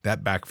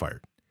 That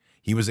backfired.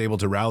 He was able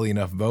to rally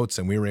enough votes,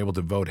 and we were able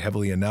to vote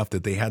heavily enough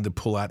that they had to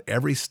pull out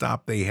every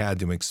stop they had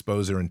to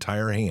expose their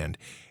entire hand,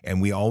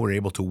 and we all were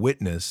able to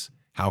witness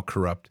how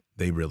corrupt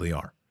they really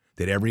are,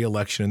 that every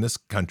election in this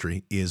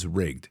country is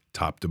rigged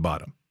top to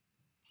bottom.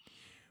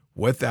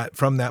 With that,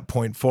 from that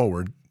point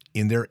forward,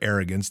 in their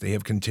arrogance, they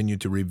have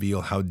continued to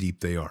reveal how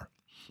deep they are.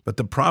 But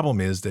the problem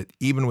is that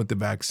even with the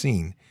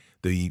vaccine,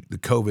 the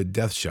COVID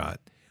death shot,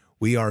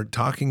 we are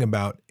talking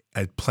about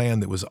a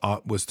plan that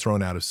was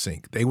thrown out of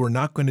sync. They were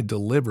not going to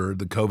deliver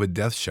the COVID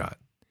death shot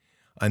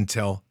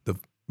until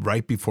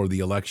right before the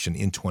election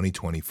in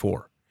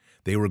 2024.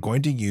 They were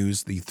going to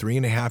use the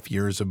 3.5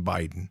 years of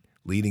Biden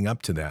leading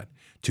up to that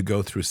to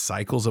go through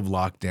cycles of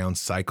lockdown,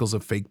 cycles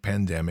of fake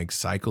pandemics,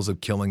 cycles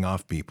of killing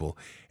off people,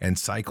 and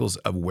cycles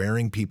of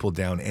wearing people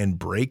down and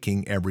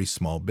breaking every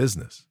small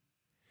business.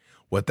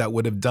 What that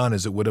would have done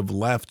is it would have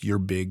left your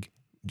big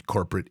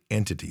corporate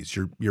entities,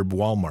 your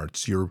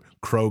Walmarts, your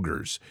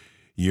Krogers,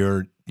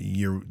 your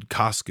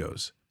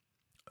Costcos,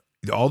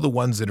 all the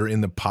ones that are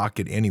in the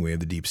pocket anyway of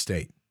the deep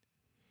state.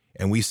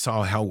 And we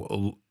saw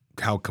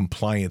how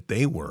compliant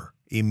they were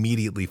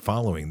immediately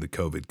following the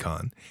COVID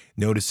con,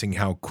 noticing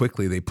how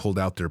quickly they pulled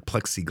out their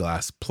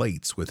plexiglass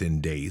plates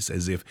within days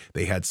as if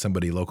they had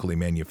somebody locally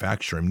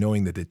manufacture them,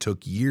 knowing that it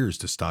took years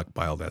to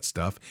stockpile that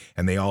stuff,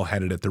 and they all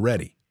had it at the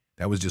ready.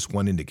 That was just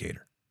one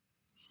indicator.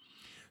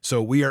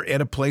 So we are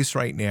at a place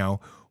right now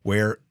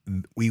where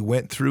we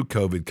went through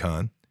COVID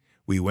con,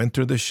 we went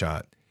through the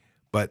shot,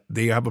 but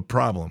they have a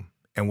problem.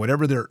 And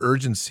whatever their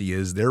urgency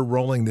is, they're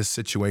rolling this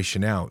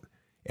situation out.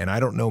 And I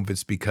don't know if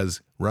it's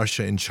because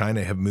Russia and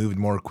China have moved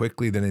more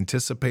quickly than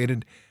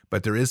anticipated,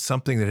 but there is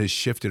something that has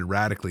shifted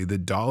radically. The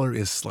dollar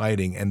is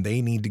sliding, and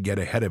they need to get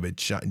ahead of it.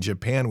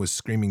 Japan was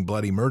screaming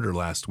bloody murder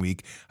last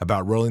week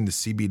about rolling the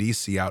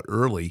CBDC out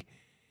early,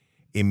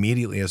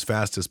 immediately, as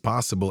fast as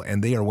possible,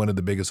 and they are one of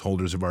the biggest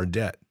holders of our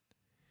debt.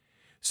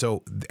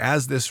 So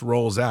as this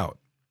rolls out,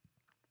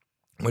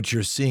 what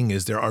you're seeing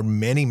is there are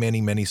many,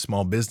 many, many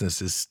small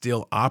businesses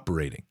still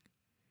operating.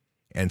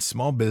 And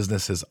small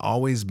business has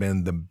always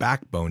been the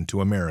backbone to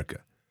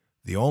America.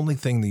 The only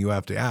thing that you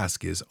have to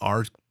ask is,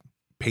 are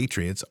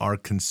patriots, are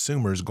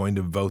consumers going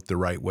to vote the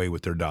right way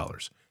with their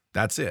dollars?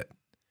 That's it.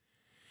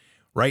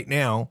 Right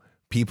now,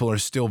 people are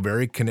still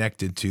very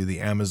connected to the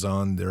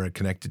Amazon, they're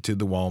connected to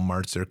the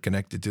Walmarts, they're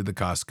connected to the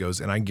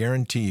Costcos, and I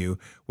guarantee you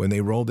when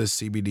they roll this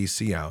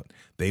CBDC out,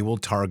 they will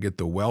target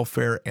the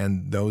welfare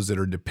and those that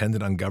are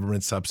dependent on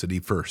government subsidy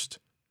first.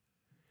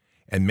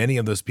 And many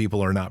of those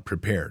people are not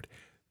prepared.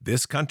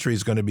 This country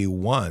is going to be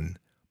won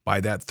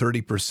by that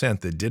 30%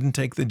 that didn't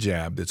take the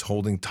jab, that's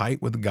holding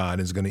tight with God,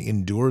 and is going to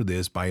endure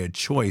this by a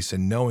choice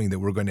and knowing that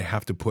we're going to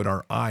have to put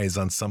our eyes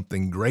on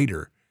something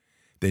greater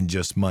than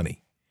just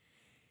money.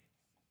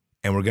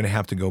 And we're going to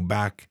have to go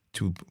back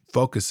to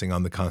focusing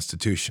on the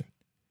Constitution.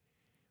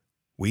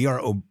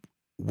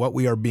 What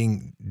we are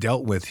being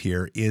dealt with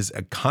here is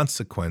a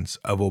consequence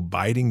of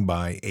abiding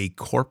by a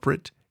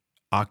corporate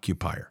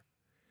occupier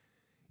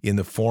in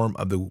the form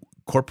of the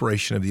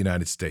Corporation of the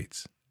United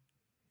States.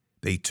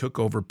 They took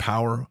over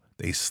power.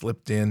 They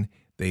slipped in.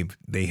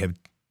 They have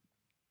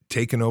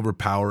taken over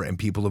power, and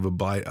people have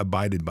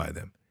abided by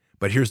them.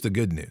 But here's the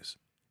good news.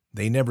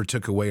 They never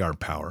took away our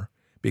power,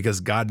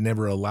 because God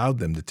never allowed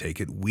them to take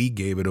it. We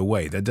gave it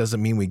away. That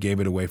doesn't mean we gave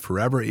it away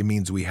forever. It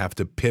means we have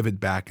to pivot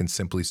back and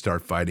simply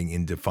start fighting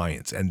in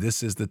defiance. And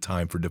this is the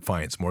time for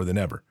defiance more than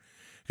ever.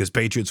 Because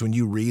patriots, when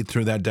you read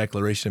through that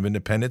Declaration of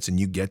Independence and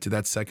you get to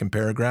that second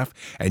paragraph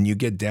and you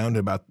get down to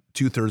about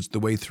 2/3 of the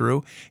way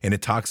through and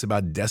it talks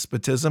about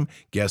despotism,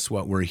 guess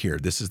what? We're here.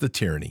 This is the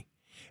tyranny.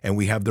 And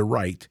we have the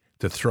right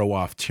to throw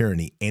off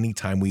tyranny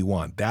anytime we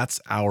want. That's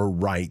our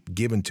right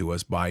given to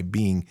us by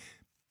being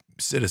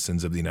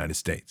citizens of the United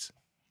States.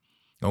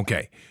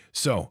 Okay,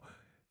 so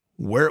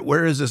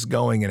where is this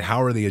going and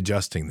how are they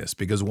adjusting this?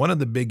 Because one of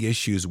the big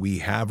issues we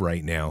have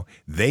right now,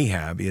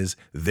 is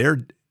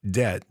their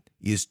debt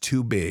is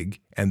too big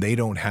and they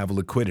don't have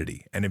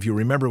liquidity. And if you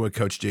remember what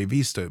Coach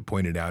JV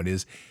pointed out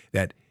is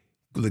that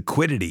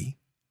liquidity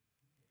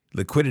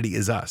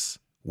is us.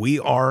 We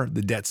are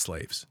the debt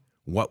slaves.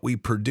 What we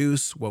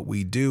produce, what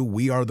we do,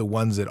 we are the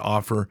ones that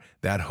offer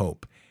that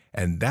hope.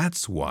 And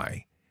that's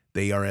why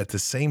they are at the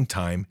same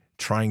time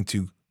trying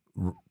to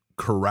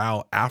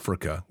corral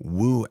Africa,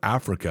 woo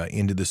Africa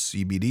into the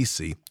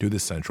CBDC through the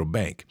central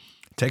bank.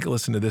 Take a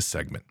listen to this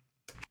segment.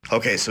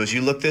 Okay, so as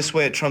you look this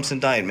way at Trump's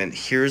indictment,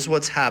 here's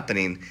what's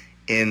happening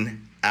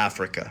in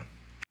Africa.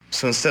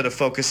 So instead of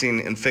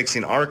focusing and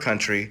fixing our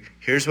country,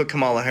 here's what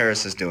Kamala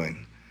Harris is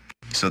doing.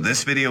 So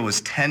this video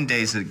was 10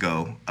 days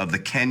ago of the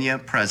Kenya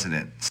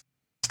president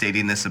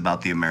stating this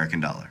about the American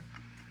dollar.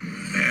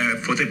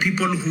 For the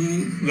people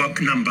who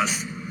work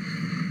numbers,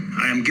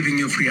 I am giving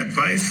you free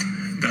advice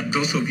that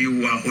those of you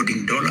who are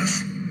holding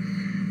dollars,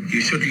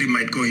 you surely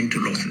might go into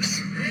losses.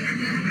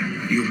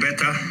 You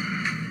better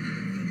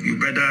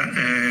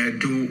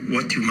do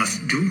what you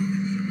must do,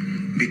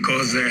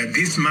 because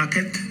this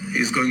market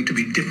is going to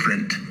be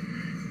different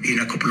in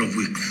a couple of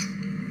weeks.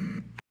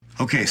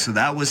 Okay, so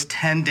that was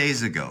 10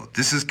 days ago.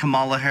 This is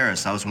Kamala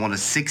Harris. I was one of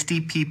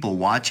 60 people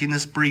watching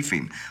this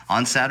briefing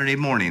on Saturday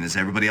morning as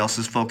everybody else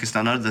is focused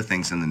on other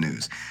things in the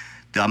news.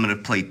 I'm going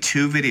to play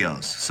two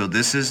videos. So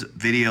this is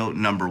video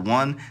number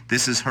 1.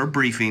 This is her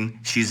briefing.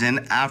 She's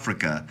in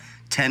Africa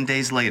 10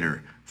 days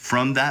later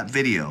from that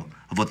video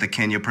of what the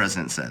Kenya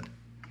president said.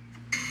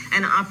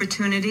 And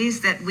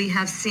opportunities that we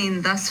have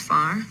seen thus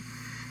far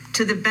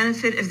to the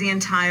benefit of the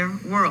entire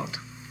world.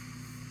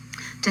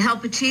 To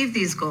help achieve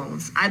these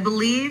goals, I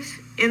believe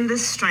in the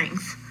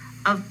strength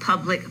of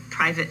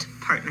public-private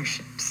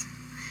partnerships.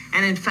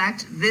 And in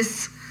fact,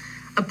 this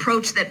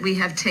approach that we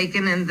have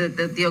taken and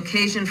the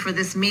occasion for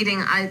this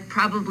meeting, I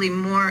probably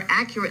more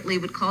accurately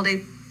would call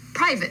it a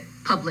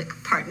private-public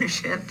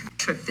partnership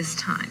trip this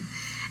time.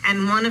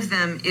 And one of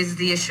them is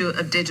the issue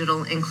of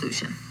digital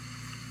inclusion.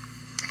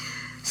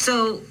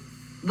 So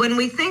when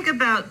we think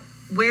about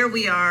where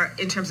we are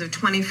in terms of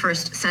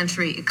 21st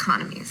century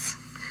economies,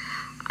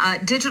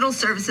 digital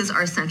services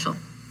are essential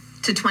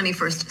to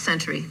 21st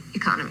century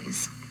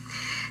economies.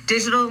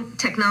 Digital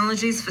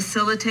technologies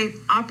facilitate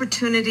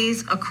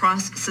opportunities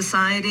across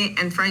society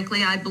and,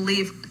 frankly, I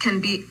believe can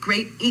be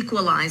great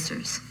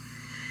equalizers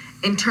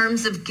in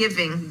terms of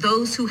giving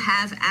those who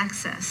have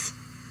access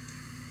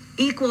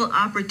equal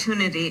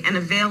opportunity and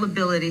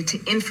availability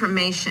to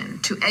information,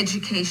 to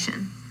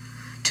education,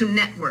 to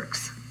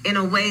networks in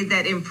a way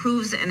that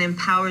improves and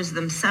empowers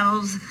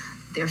themselves,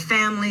 their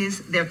families,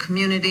 their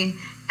community,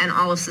 and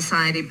all of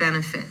society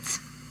benefits.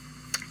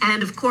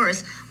 And of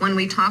course, when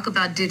we talk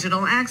about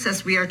digital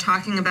access, we are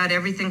talking about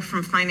everything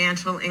from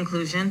financial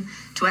inclusion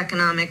to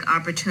economic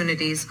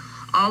opportunities,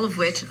 all of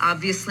which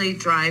obviously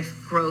drive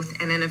growth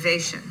and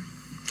innovation.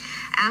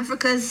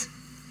 Africa's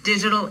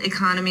digital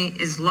economy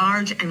is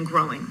large and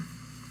growing.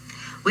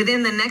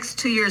 Within the next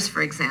 2 years,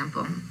 for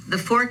example, the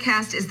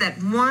forecast is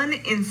that 1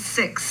 in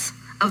 6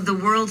 of the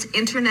world's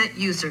internet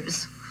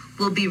users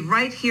will be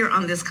right here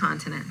on this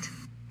continent.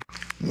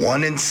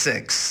 1 in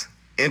 6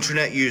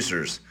 internet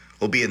users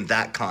will be in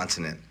that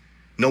continent.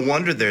 No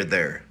wonder they're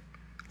there.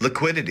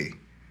 Liquidity.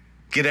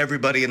 Get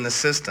everybody in the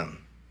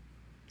system.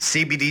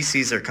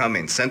 CBDCs are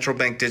coming, central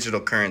bank digital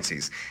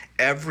currencies.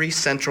 Every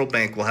central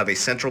bank will have a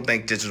central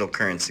bank digital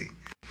currency.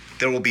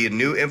 There will be a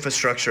new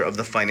infrastructure of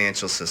the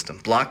financial system,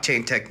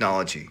 blockchain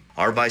technology.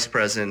 Our vice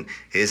president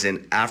is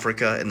in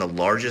Africa, in the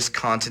largest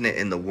continent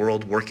in the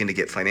world, working to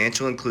get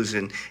financial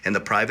inclusion in the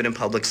private and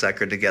public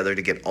sector together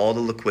to get all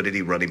the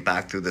liquidity running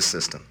back through the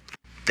system.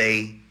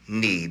 They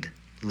need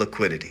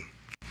liquidity.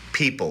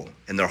 People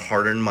and their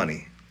hard-earned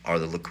money are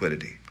the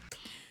liquidity.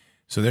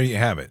 So there you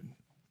have it.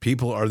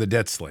 People are the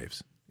debt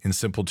slaves. In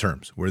simple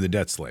terms, we're the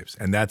debt slaves.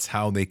 And that's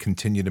how they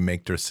continue to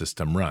make their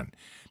system run.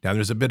 Now,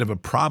 there's a bit of a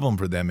problem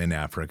for them in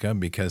Africa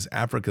because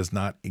Africa's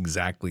not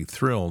exactly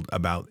thrilled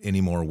about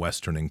any more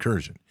Western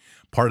incursion.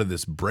 Part of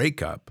this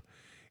breakup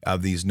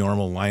of these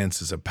normal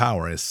alliances of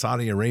power is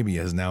Saudi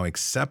Arabia has now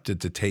accepted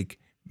to take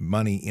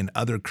money in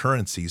other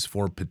currencies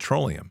for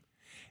petroleum.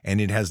 And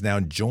it has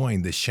now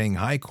joined the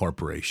Shanghai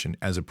Corporation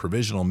as a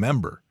provisional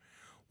member.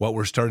 What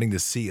we're starting to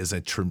see is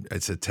it's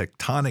a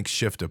tectonic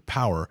shift of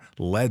power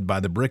led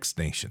by the BRICS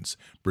nations,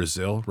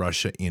 Brazil,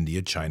 Russia,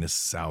 India, China,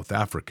 South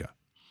Africa.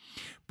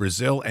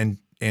 Brazil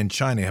and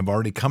China have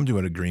already come to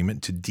an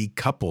agreement to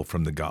decouple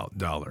from the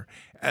dollar,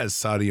 as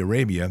Saudi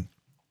Arabia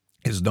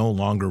is no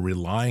longer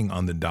relying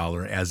on the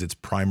dollar as its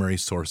primary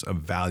source of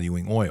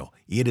valuing oil.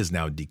 It is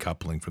now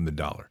decoupling from the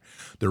dollar.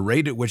 The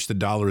rate at which the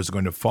dollar is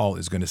going to fall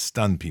is going to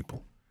stun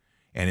people,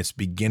 and it's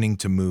beginning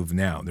to move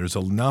now. There's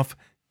enough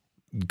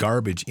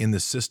garbage in the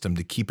system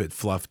to keep it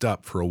fluffed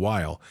up for a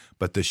while,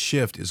 but the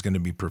shift is going to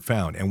be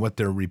profound. And what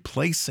they're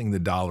replacing the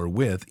dollar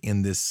with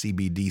in this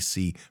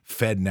CBDC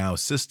FedNow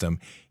system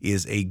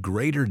is a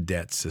greater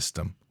debt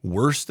system,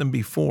 worse than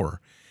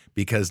before,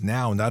 because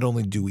now not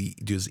only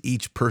does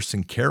each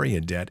person carry a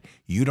debt,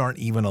 you aren't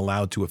even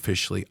allowed to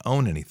officially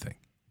own anything.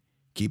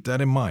 Keep that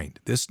in mind.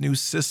 This new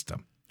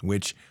system,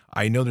 which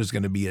I know there's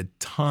going to be a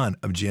ton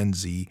of Gen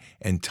Z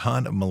and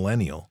ton of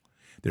millennial,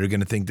 they're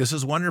going to think, this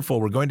is wonderful,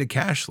 we're going to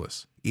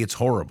cashless. It's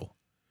horrible.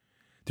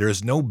 There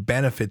is no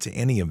benefit to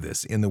any of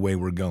this in the way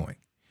we're going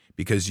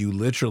because you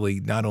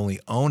literally not only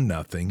own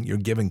nothing, you're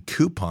given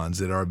coupons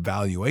that are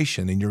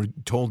valuation and you're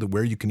told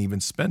where you can even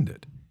spend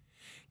it.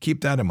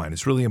 Keep that in mind.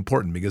 It's really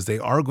important because they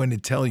are going to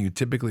tell you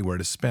typically where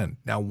to spend.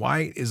 Now,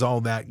 why is all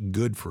that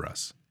good for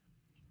us?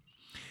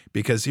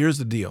 Because here's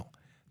the deal.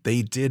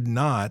 They did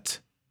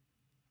not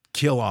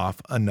kill off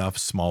enough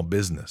small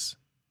business.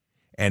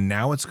 And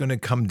now it's going to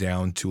come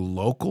down to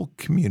local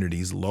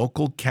communities,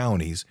 local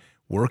counties,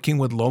 working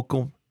with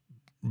local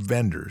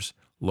vendors,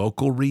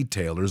 local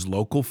retailers,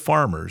 local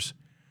farmers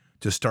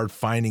to start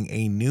finding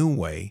a new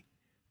way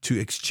to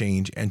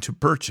exchange and to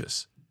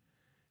purchase.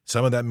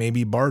 Some of that may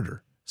be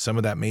barter. Some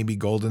of that may be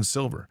gold and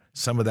silver.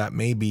 Some of that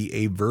may be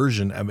a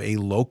version of a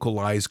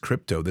localized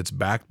crypto that's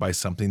backed by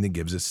something that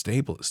gives it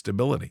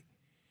stability.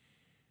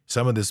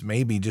 Some of this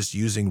may be just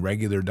using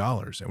regular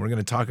dollars, and we're going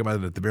to talk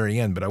about it at the very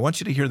end. But I want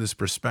you to hear this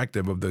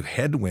perspective of the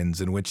headwinds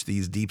in which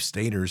these deep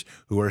staters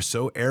who are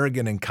so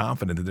arrogant and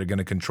confident that they're going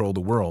to control the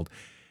world.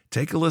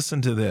 Take a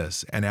listen to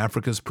this and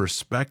Africa's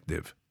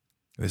perspective.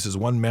 This is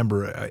one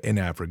member in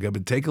Africa,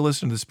 but take a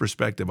listen to this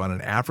perspective on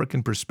an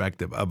African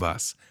perspective of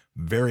us.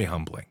 Very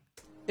humbling.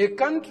 A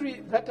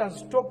country that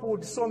has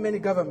toppled so many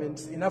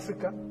governments in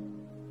Africa,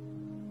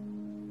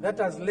 that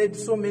has led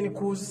so many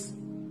coups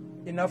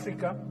in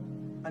Africa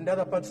and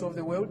other parts of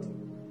the world.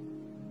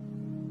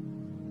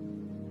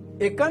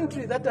 A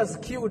country that has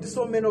killed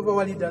so many of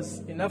our leaders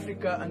in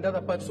Africa and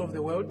other parts of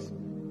the world.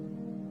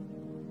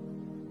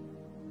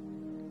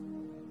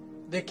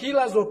 The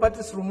killers of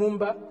Patrice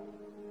Lumumba,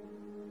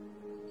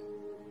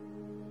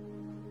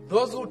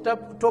 those who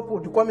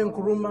toppled Kwame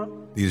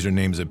Nkrumah. These are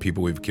names of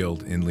people we've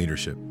killed in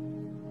leadership.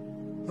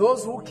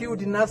 Those who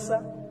killed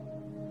Nasser.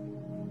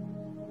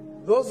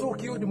 Those who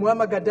killed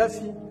Muammar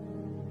Gaddafi.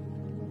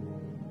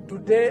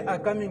 Today are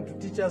coming to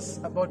teach us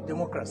about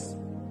democracy.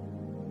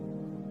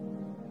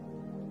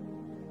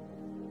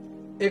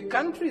 A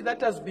country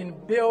that has been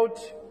built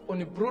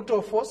on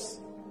brutal force,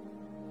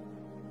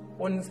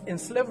 on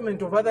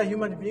enslavement of other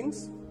human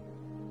beings,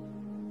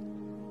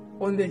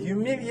 on the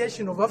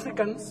humiliation of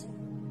Africans,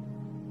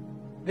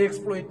 the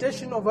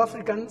exploitation of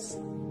Africans,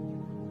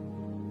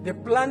 the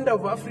plunder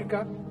of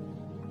Africa,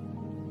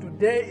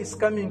 today is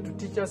coming to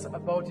teach us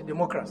about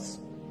democracy.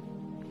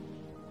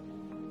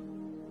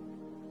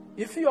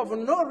 If you have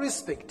no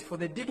respect for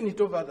the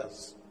dignity of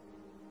others,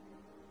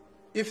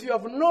 if you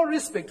have no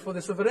respect for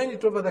the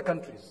sovereignty of other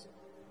countries,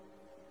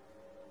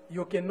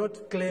 you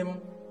cannot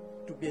claim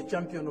to be a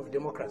champion of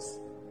democracy.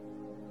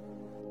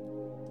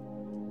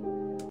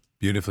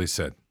 Beautifully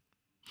said.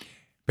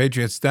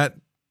 Patriots, that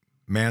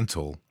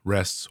mantle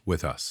rests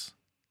with us.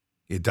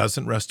 It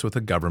doesn't rest with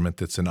a government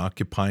that's an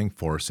occupying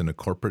force in a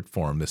corporate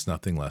form that's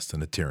nothing less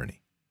than a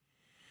tyranny.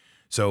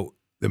 So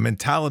the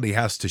mentality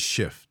has to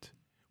shift.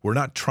 We're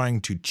not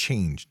trying to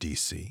change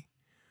DC.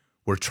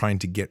 We're trying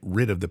to get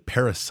rid of the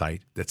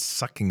parasite that's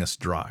sucking us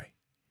dry.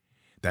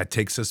 That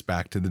takes us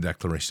back to the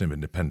Declaration of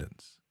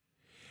Independence.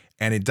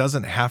 And it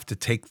doesn't have to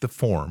take the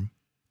form,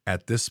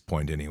 at this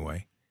point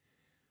anyway,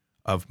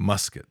 of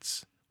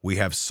muskets. We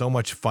have so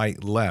much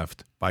fight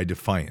left by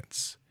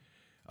defiance.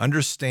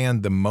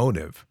 Understand the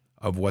motive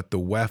of what the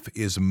WEF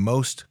is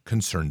most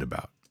concerned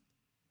about.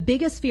 The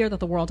biggest fear that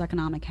the World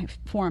Economic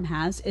Forum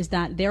has is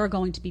that there are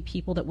going to be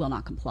people that will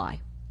not comply.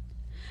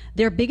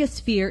 Their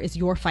biggest fear is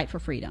your fight for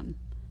freedom.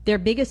 Their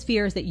biggest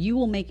fear is that you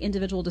will make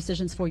individual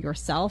decisions for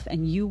yourself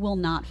and you will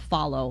not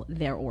follow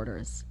their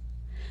orders.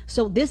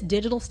 So this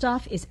digital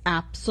stuff is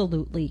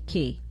absolutely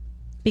key,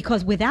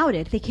 because without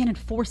it, they can't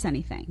enforce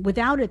anything.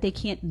 Without it, they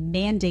can't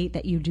mandate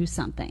that you do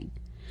something.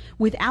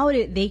 Without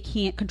it, they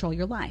can't control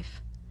your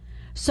life.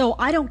 So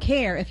I don't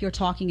care if you're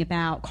talking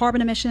about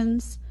carbon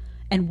emissions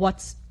and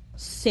what's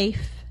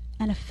safe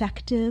and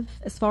effective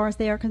as far as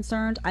they are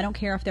concerned. I don't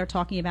care if they're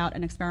talking about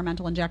an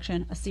experimental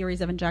injection, a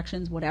series of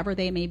injections, whatever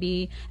they may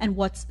be, and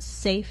what's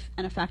safe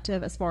and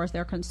effective as far as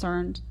they're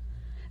concerned.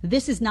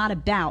 This is not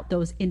about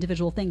those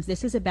individual things.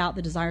 This is about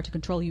the desire to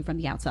control you from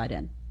the outside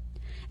in.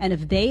 And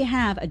if they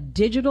have a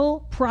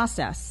digital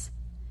process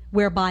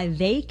whereby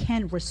they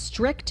can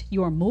restrict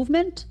your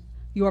movement,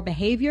 your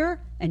behavior,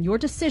 and your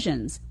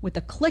decisions with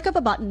the click of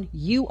a button,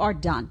 you are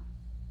done.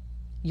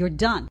 You're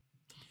done.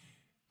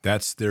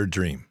 That's their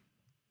dream.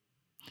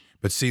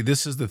 But see,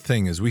 this is the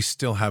thing, is we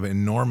still have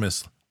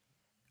enormous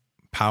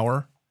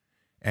power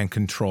and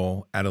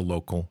control at a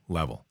local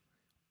level.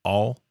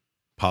 All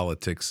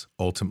politics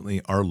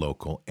ultimately are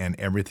local, and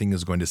everything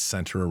is going to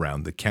center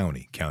around the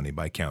county, county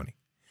by county.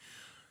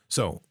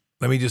 So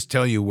let me just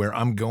tell you where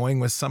I'm going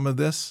with some of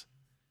this,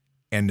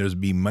 and there's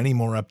be many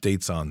more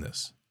updates on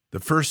this. The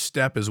first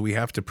step is we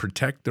have to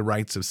protect the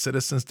rights of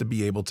citizens to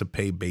be able to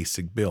pay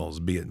basic bills,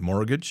 be it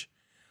mortgage,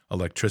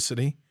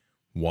 electricity,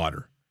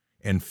 water,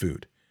 and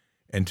food,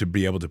 and to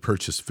be able to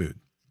purchase food.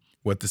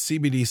 What the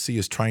CBDC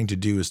is trying to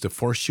do is to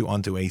force you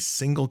onto a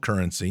single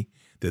currency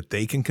that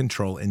they can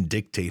control and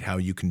dictate how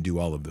you can do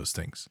all of those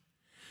things.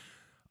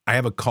 I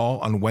have a call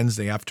on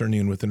Wednesday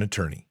afternoon with an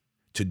attorney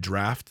to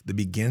draft the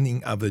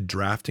beginning of the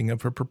drafting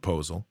of a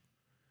proposal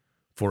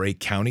for a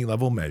county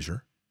level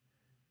measure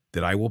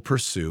that I will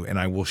pursue and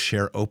I will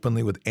share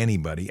openly with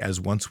anybody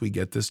as once we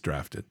get this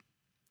drafted,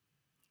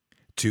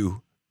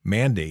 to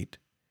mandate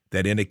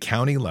that in a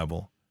county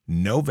level,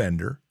 no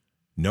vendor,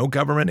 no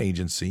government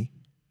agency,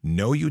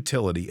 no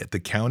utility at the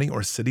county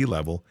or city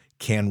level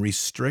can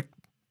restrict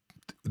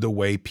the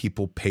way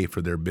people pay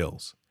for their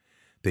bills.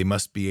 They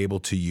must be able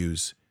to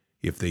use,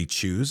 if they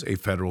choose a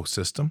federal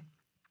system,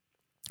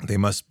 they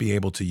must be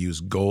able to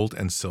use gold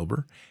and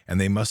silver, and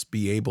they must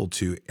be able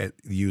to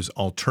use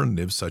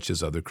alternatives such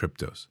as other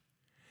cryptos.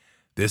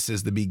 This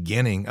is the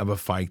beginning of a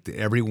fight that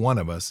every one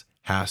of us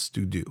has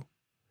to do.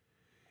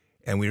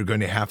 And we are going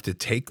to have to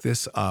take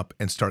this up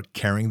and start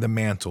carrying the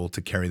mantle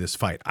to carry this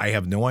fight. I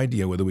have no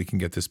idea whether we can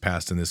get this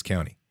passed in this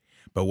county.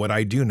 But what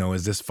I do know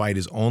is this fight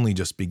is only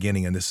just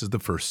beginning, and this is the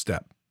first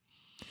step.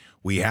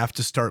 We have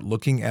to start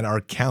looking at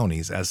our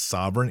counties as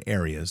sovereign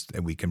areas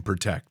that we can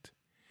protect.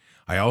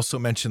 I also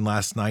mentioned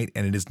last night,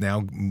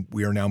 and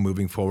we are now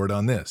moving forward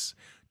on this,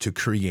 to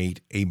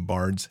create a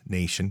Bards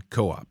Nation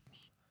co-op.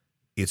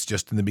 It's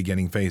just in the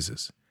beginning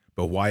phases.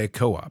 But why a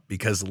co-op?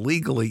 Because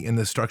legally in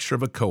the structure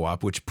of a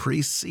co-op, which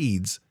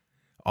precedes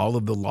all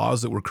of the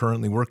laws that we're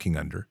currently working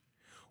under,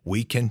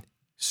 we can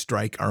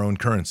strike our own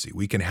currency.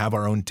 We can have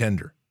our own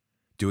tender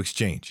to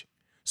exchange.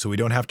 So we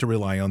don't have to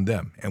rely on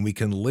them, and we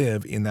can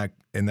live in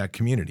that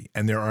community.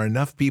 And there are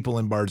enough people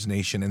in Bards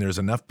Nation, and there's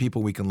enough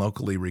people we can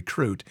locally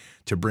recruit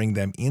to bring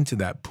them into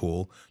that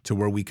pool to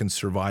where we can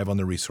survive on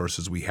the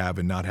resources we have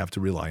and not have to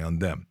rely on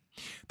them.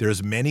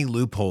 There's many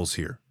loopholes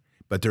here,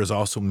 but there's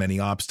also many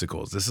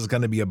obstacles. This is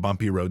going to be a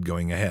bumpy road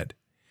going ahead.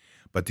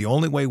 But the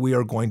only way we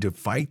are going to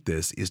fight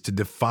this is to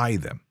defy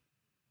them,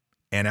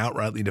 and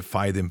outrightly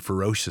defy them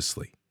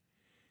ferociously.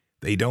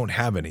 They don't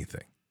have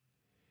anything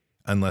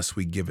unless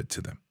we give it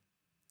to them.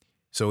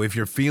 So if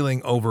you're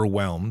feeling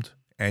overwhelmed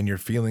and you're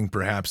feeling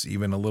perhaps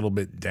even a little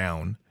bit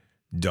down,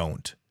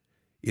 don't.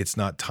 It's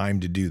not time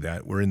to do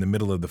that. We're in the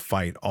middle of the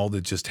fight. All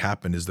that just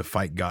happened is the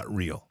fight got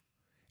real,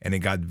 and it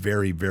got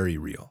very, very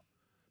real.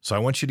 So I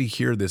want you to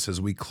hear this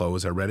as we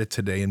close. I read it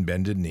today in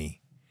Bended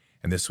Knee,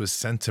 and this was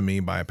sent to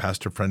me by a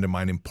pastor friend of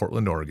mine in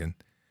Portland, Oregon,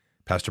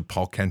 Pastor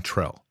Paul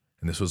Cantrell.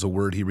 And this was a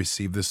word he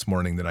received this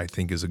morning that I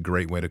think is a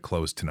great way to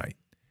close tonight.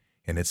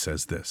 And it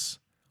says this: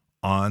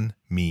 on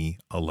me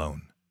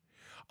alone.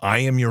 I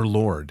am your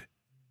Lord,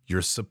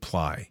 your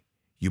supply.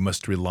 You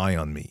must rely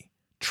on me.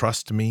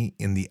 Trust me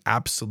in the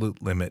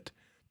absolute limit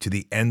to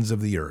the ends of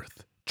the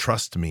earth.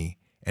 Trust me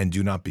and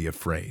do not be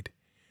afraid.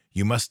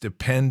 You must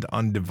depend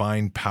on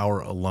divine power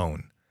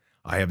alone.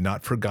 I have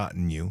not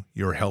forgotten you.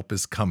 Your help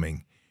is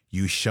coming.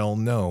 You shall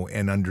know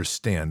and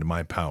understand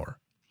my power.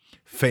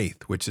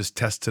 Faith, which is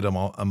tested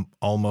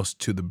almost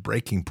to the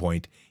breaking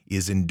point,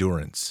 is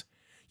endurance.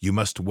 You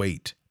must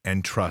wait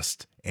and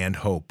trust and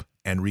hope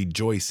and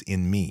rejoice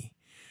in me.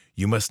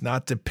 You must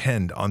not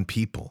depend on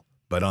people,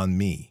 but on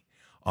me.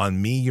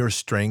 On me, your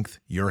strength,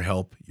 your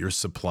help, your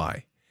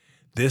supply.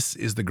 This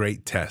is the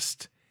great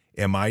test.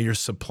 Am I your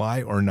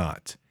supply or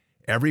not?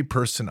 Every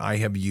person I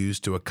have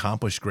used to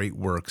accomplish great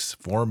works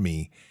for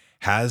me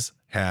has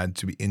had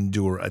to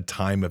endure a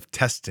time of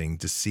testing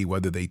to see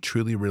whether they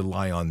truly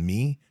rely on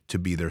me to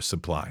be their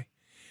supply.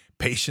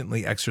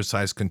 Patiently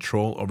exercise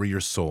control over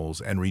your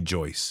souls and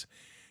rejoice.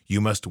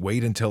 You must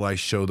wait until I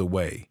show the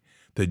way.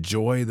 The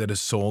joy that a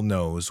soul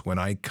knows when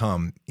I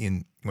crown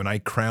it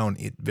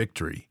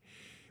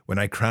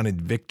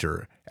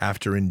victor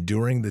after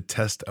enduring the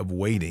test of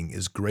waiting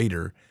is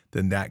greater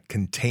than that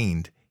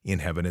contained in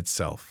heaven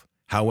itself.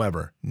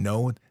 However,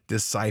 no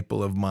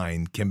disciple of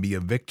mine can be a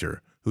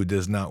victor who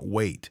does not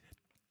wait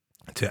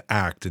to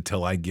act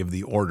until I give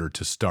the order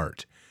to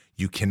start.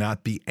 You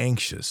cannot be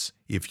anxious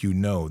if you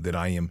know that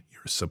I am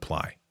your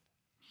supply.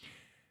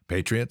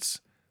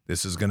 Patriots,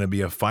 this is going to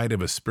be a fight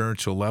of a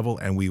spiritual level,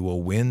 and we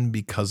will win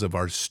because of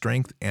our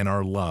strength and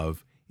our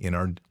love in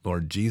our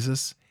Lord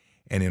Jesus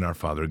and in our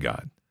Father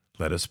God.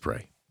 Let us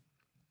pray.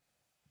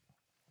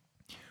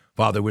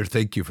 Father, we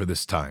thank you for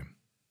this time.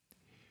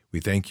 We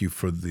thank you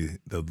for the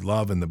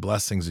love and the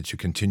blessings that you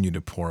continue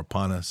to pour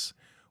upon us.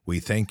 We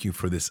thank you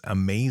for this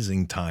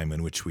amazing time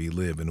in which we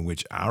live, in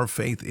which our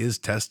faith is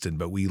tested,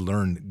 but we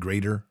learn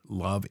greater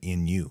love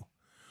in you.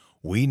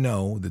 We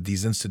know that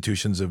these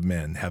institutions of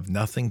men have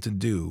nothing to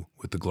do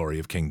with the glory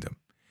of kingdom,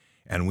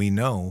 and we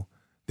know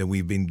that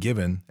we've been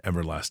given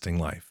everlasting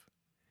life.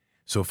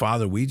 So,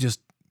 Father, we just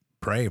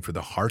pray for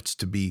the hearts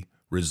to be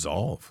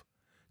resolved,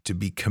 to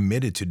be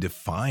committed to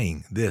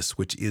defying this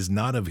which is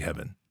not of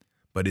heaven,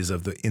 but is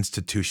of the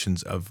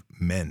institutions of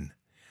men.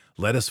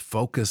 Let us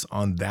focus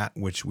on that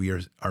which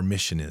our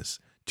mission is,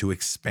 to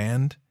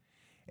expand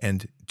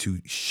and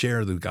to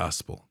share the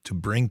gospel, to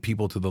bring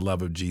people to the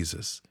love of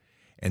Jesus,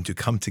 and to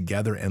come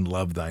together and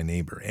love thy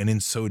neighbor. And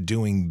in so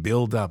doing,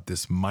 build up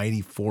this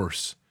mighty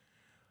force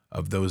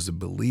of those that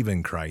believe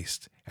in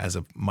Christ as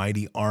a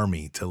mighty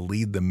army to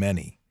lead the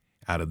many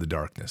out of the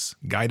darkness.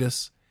 Guide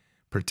us,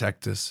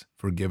 protect us,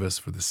 forgive us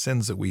for the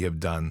sins that we have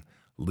done.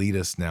 Lead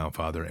us now,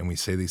 Father, and we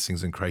say these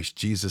things in Christ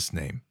Jesus'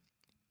 name.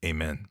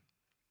 Amen.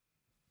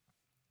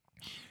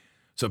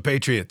 So,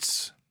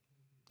 Patriots,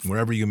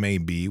 wherever you may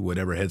be,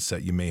 whatever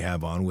headset you may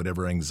have on,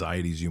 whatever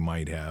anxieties you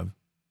might have,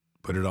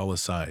 put it all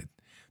aside.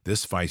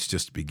 This fight's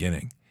just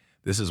beginning.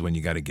 This is when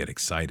you got to get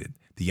excited.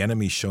 The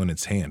enemy's shown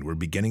its hand. We're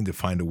beginning to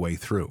find a way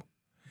through.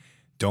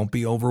 Don't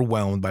be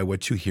overwhelmed by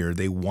what you hear.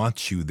 They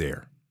want you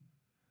there.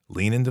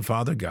 Lean into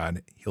Father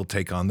God. He'll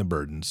take on the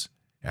burdens.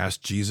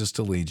 Ask Jesus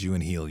to lead you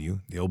and heal you.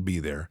 He'll be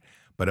there.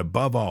 But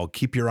above all,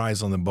 keep your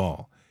eyes on the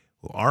ball.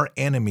 Our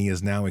enemy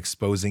is now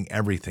exposing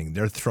everything.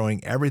 They're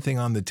throwing everything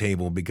on the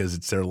table because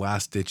it's their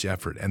last-ditch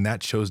effort, and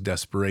that shows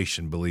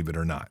desperation, believe it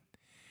or not.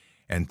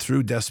 And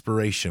through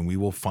desperation, we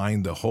will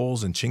find the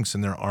holes and chinks in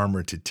their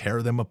armor to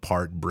tear them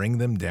apart, bring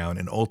them down,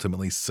 and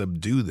ultimately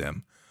subdue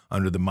them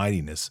under the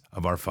mightiness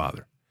of our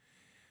Father.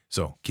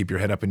 So keep your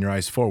head up and your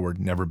eyes forward.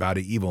 Never bow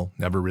to evil.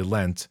 Never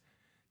relent.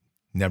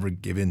 Never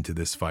give in to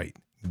this fight.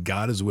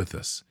 God is with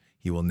us.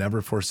 He will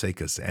never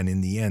forsake us. And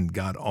in the end,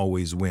 God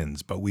always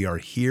wins. But we are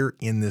here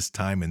in this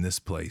time, in this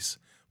place,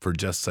 for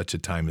just such a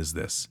time as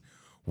this.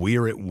 We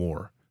are at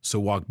war.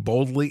 So walk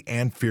boldly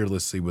and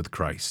fearlessly with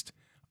Christ.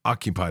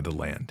 Occupy the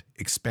land.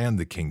 Expand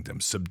the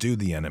kingdom. Subdue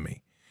the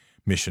enemy.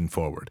 Mission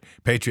forward.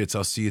 Patriots,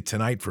 I'll see you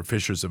tonight for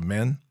Fishers of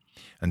Men.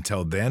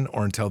 Until then,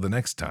 or until the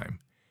next time,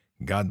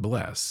 God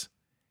bless,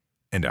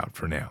 and out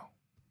for now.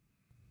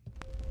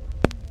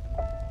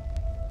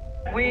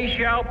 We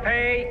shall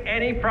pay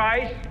any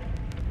price,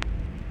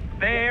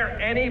 bear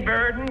any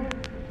burden,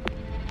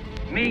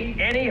 meet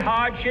any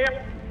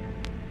hardship,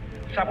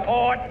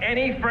 support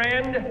any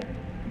friend,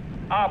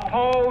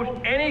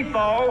 oppose any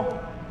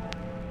foe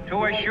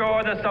to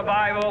assure the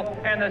survival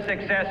and the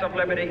success of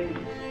liberty.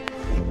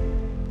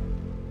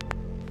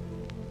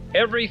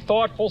 Every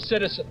thoughtful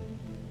citizen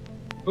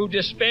who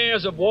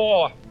despairs of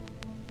war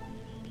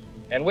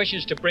and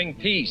wishes to bring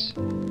peace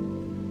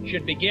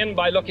should begin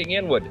by looking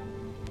inward,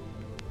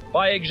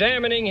 by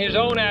examining his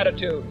own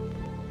attitude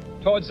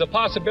towards the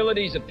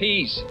possibilities of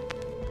peace.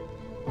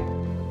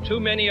 Too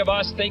many of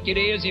us think it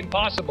is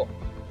impossible.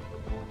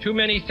 Too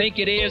many think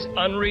it is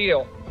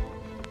unreal.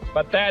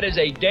 But that is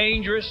a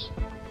dangerous,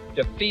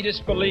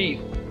 defeatist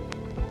belief.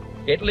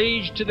 It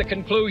leads to the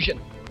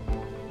conclusion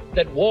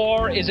that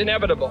war is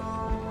inevitable,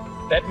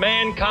 that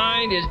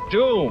mankind is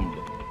doomed,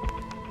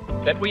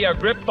 that we are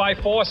gripped by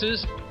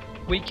forces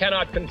we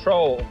cannot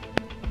control.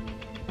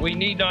 We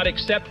need not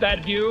accept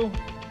that view.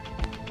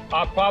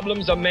 Our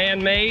problems are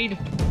man-made,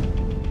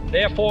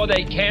 therefore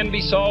they can be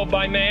solved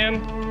by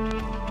man,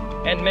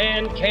 and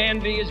man can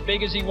be as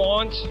big as he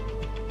wants.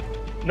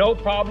 No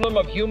problem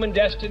of human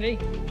destiny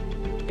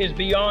is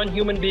beyond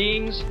human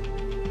beings.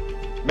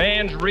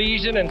 Man's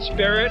reason and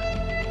spirit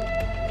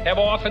have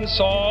often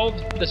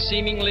solved the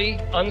seemingly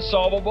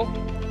unsolvable,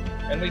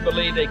 and we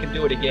believe they can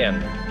do it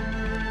again.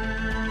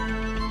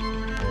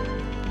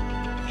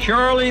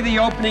 Surely the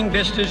opening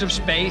vistas of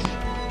space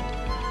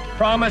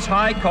promise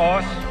high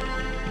costs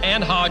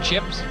and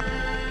hardships,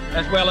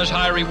 as well as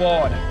high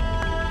reward.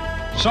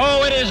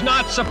 So it is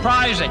not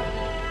surprising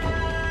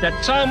that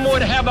some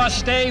would have us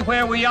stay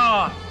where we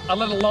are a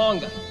little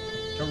longer,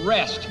 to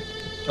rest,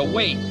 to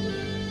wait.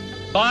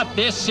 But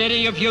this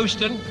city of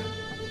Houston,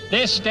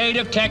 this state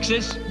of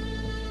Texas,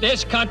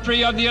 this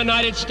country of the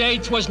United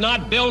States was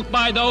not built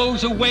by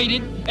those who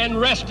waited and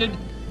rested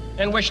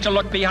and wished to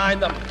look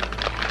behind them.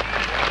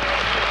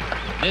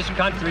 This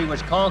country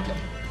was conquered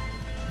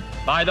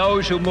by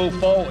those who move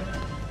forward,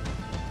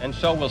 and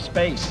so will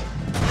space.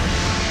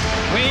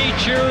 We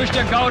choose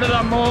to go to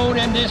the moon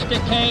in this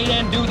decade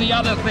and do the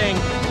other thing,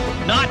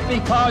 not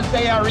because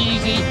they are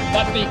easy,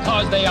 but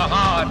because they are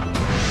hard.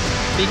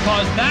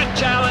 Because that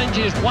challenge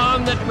is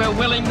one that we're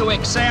willing to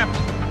accept.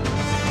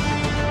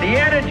 The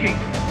energy,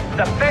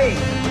 the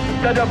faith,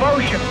 the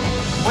devotion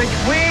which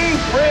we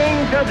bring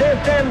to this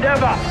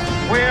endeavor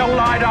will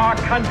light our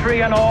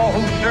country and all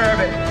who serve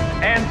it.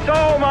 And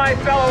so, my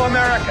fellow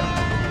Americans,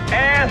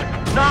 ask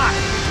not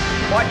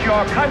what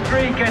your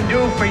country can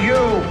do for you.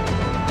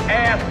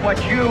 Ask what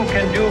you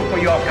can do for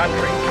your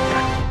country.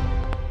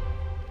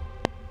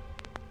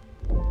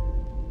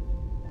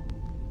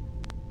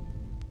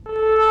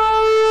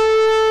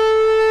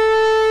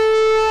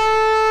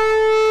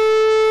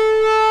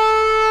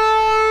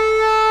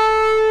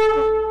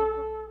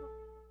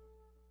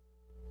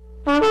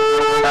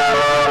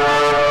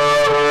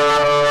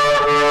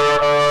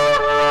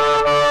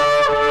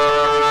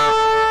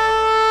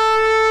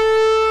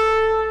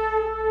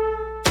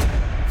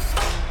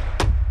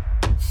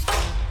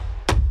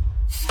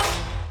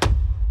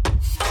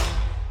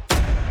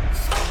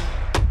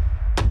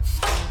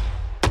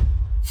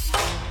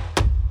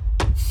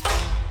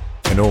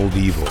 An old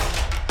evil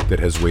that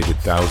has waited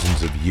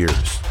thousands of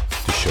years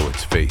to show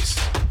its face.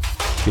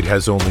 It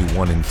has only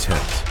one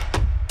intent: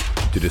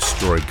 to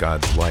destroy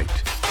God's light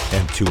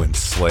and to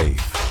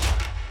enslave.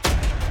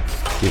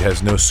 It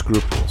has no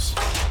scruples.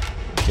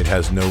 It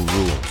has no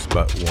rules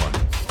but one: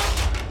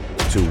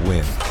 to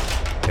win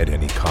at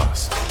any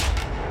cost.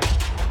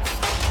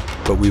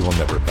 But we will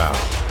never bow,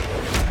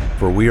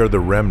 for we are the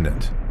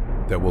remnant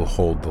that will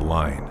hold the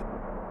line.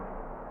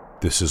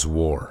 This is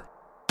war.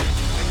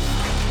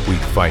 We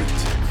fight.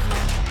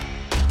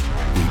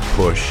 We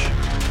push.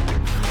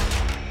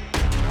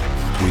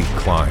 We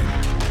climb.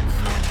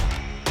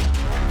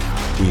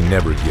 We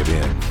never give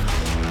in.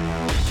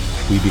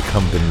 We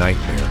become the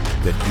nightmare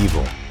that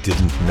evil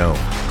didn't know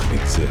could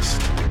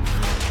exist.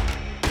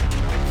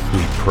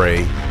 We pray.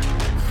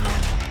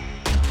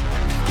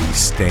 We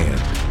stand.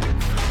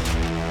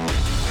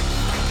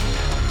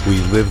 We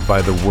live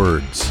by the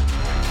words,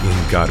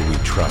 "In God we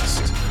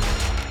trust."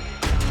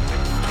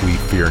 We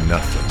fear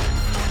nothing.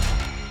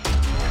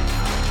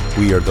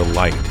 We are the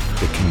light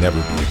that can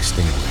never be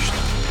extinguished.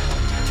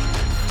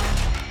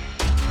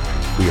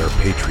 We are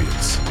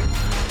patriots.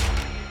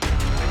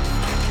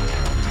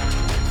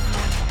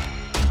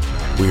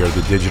 We are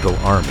the digital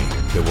army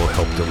that will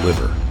help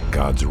deliver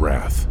God's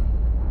wrath.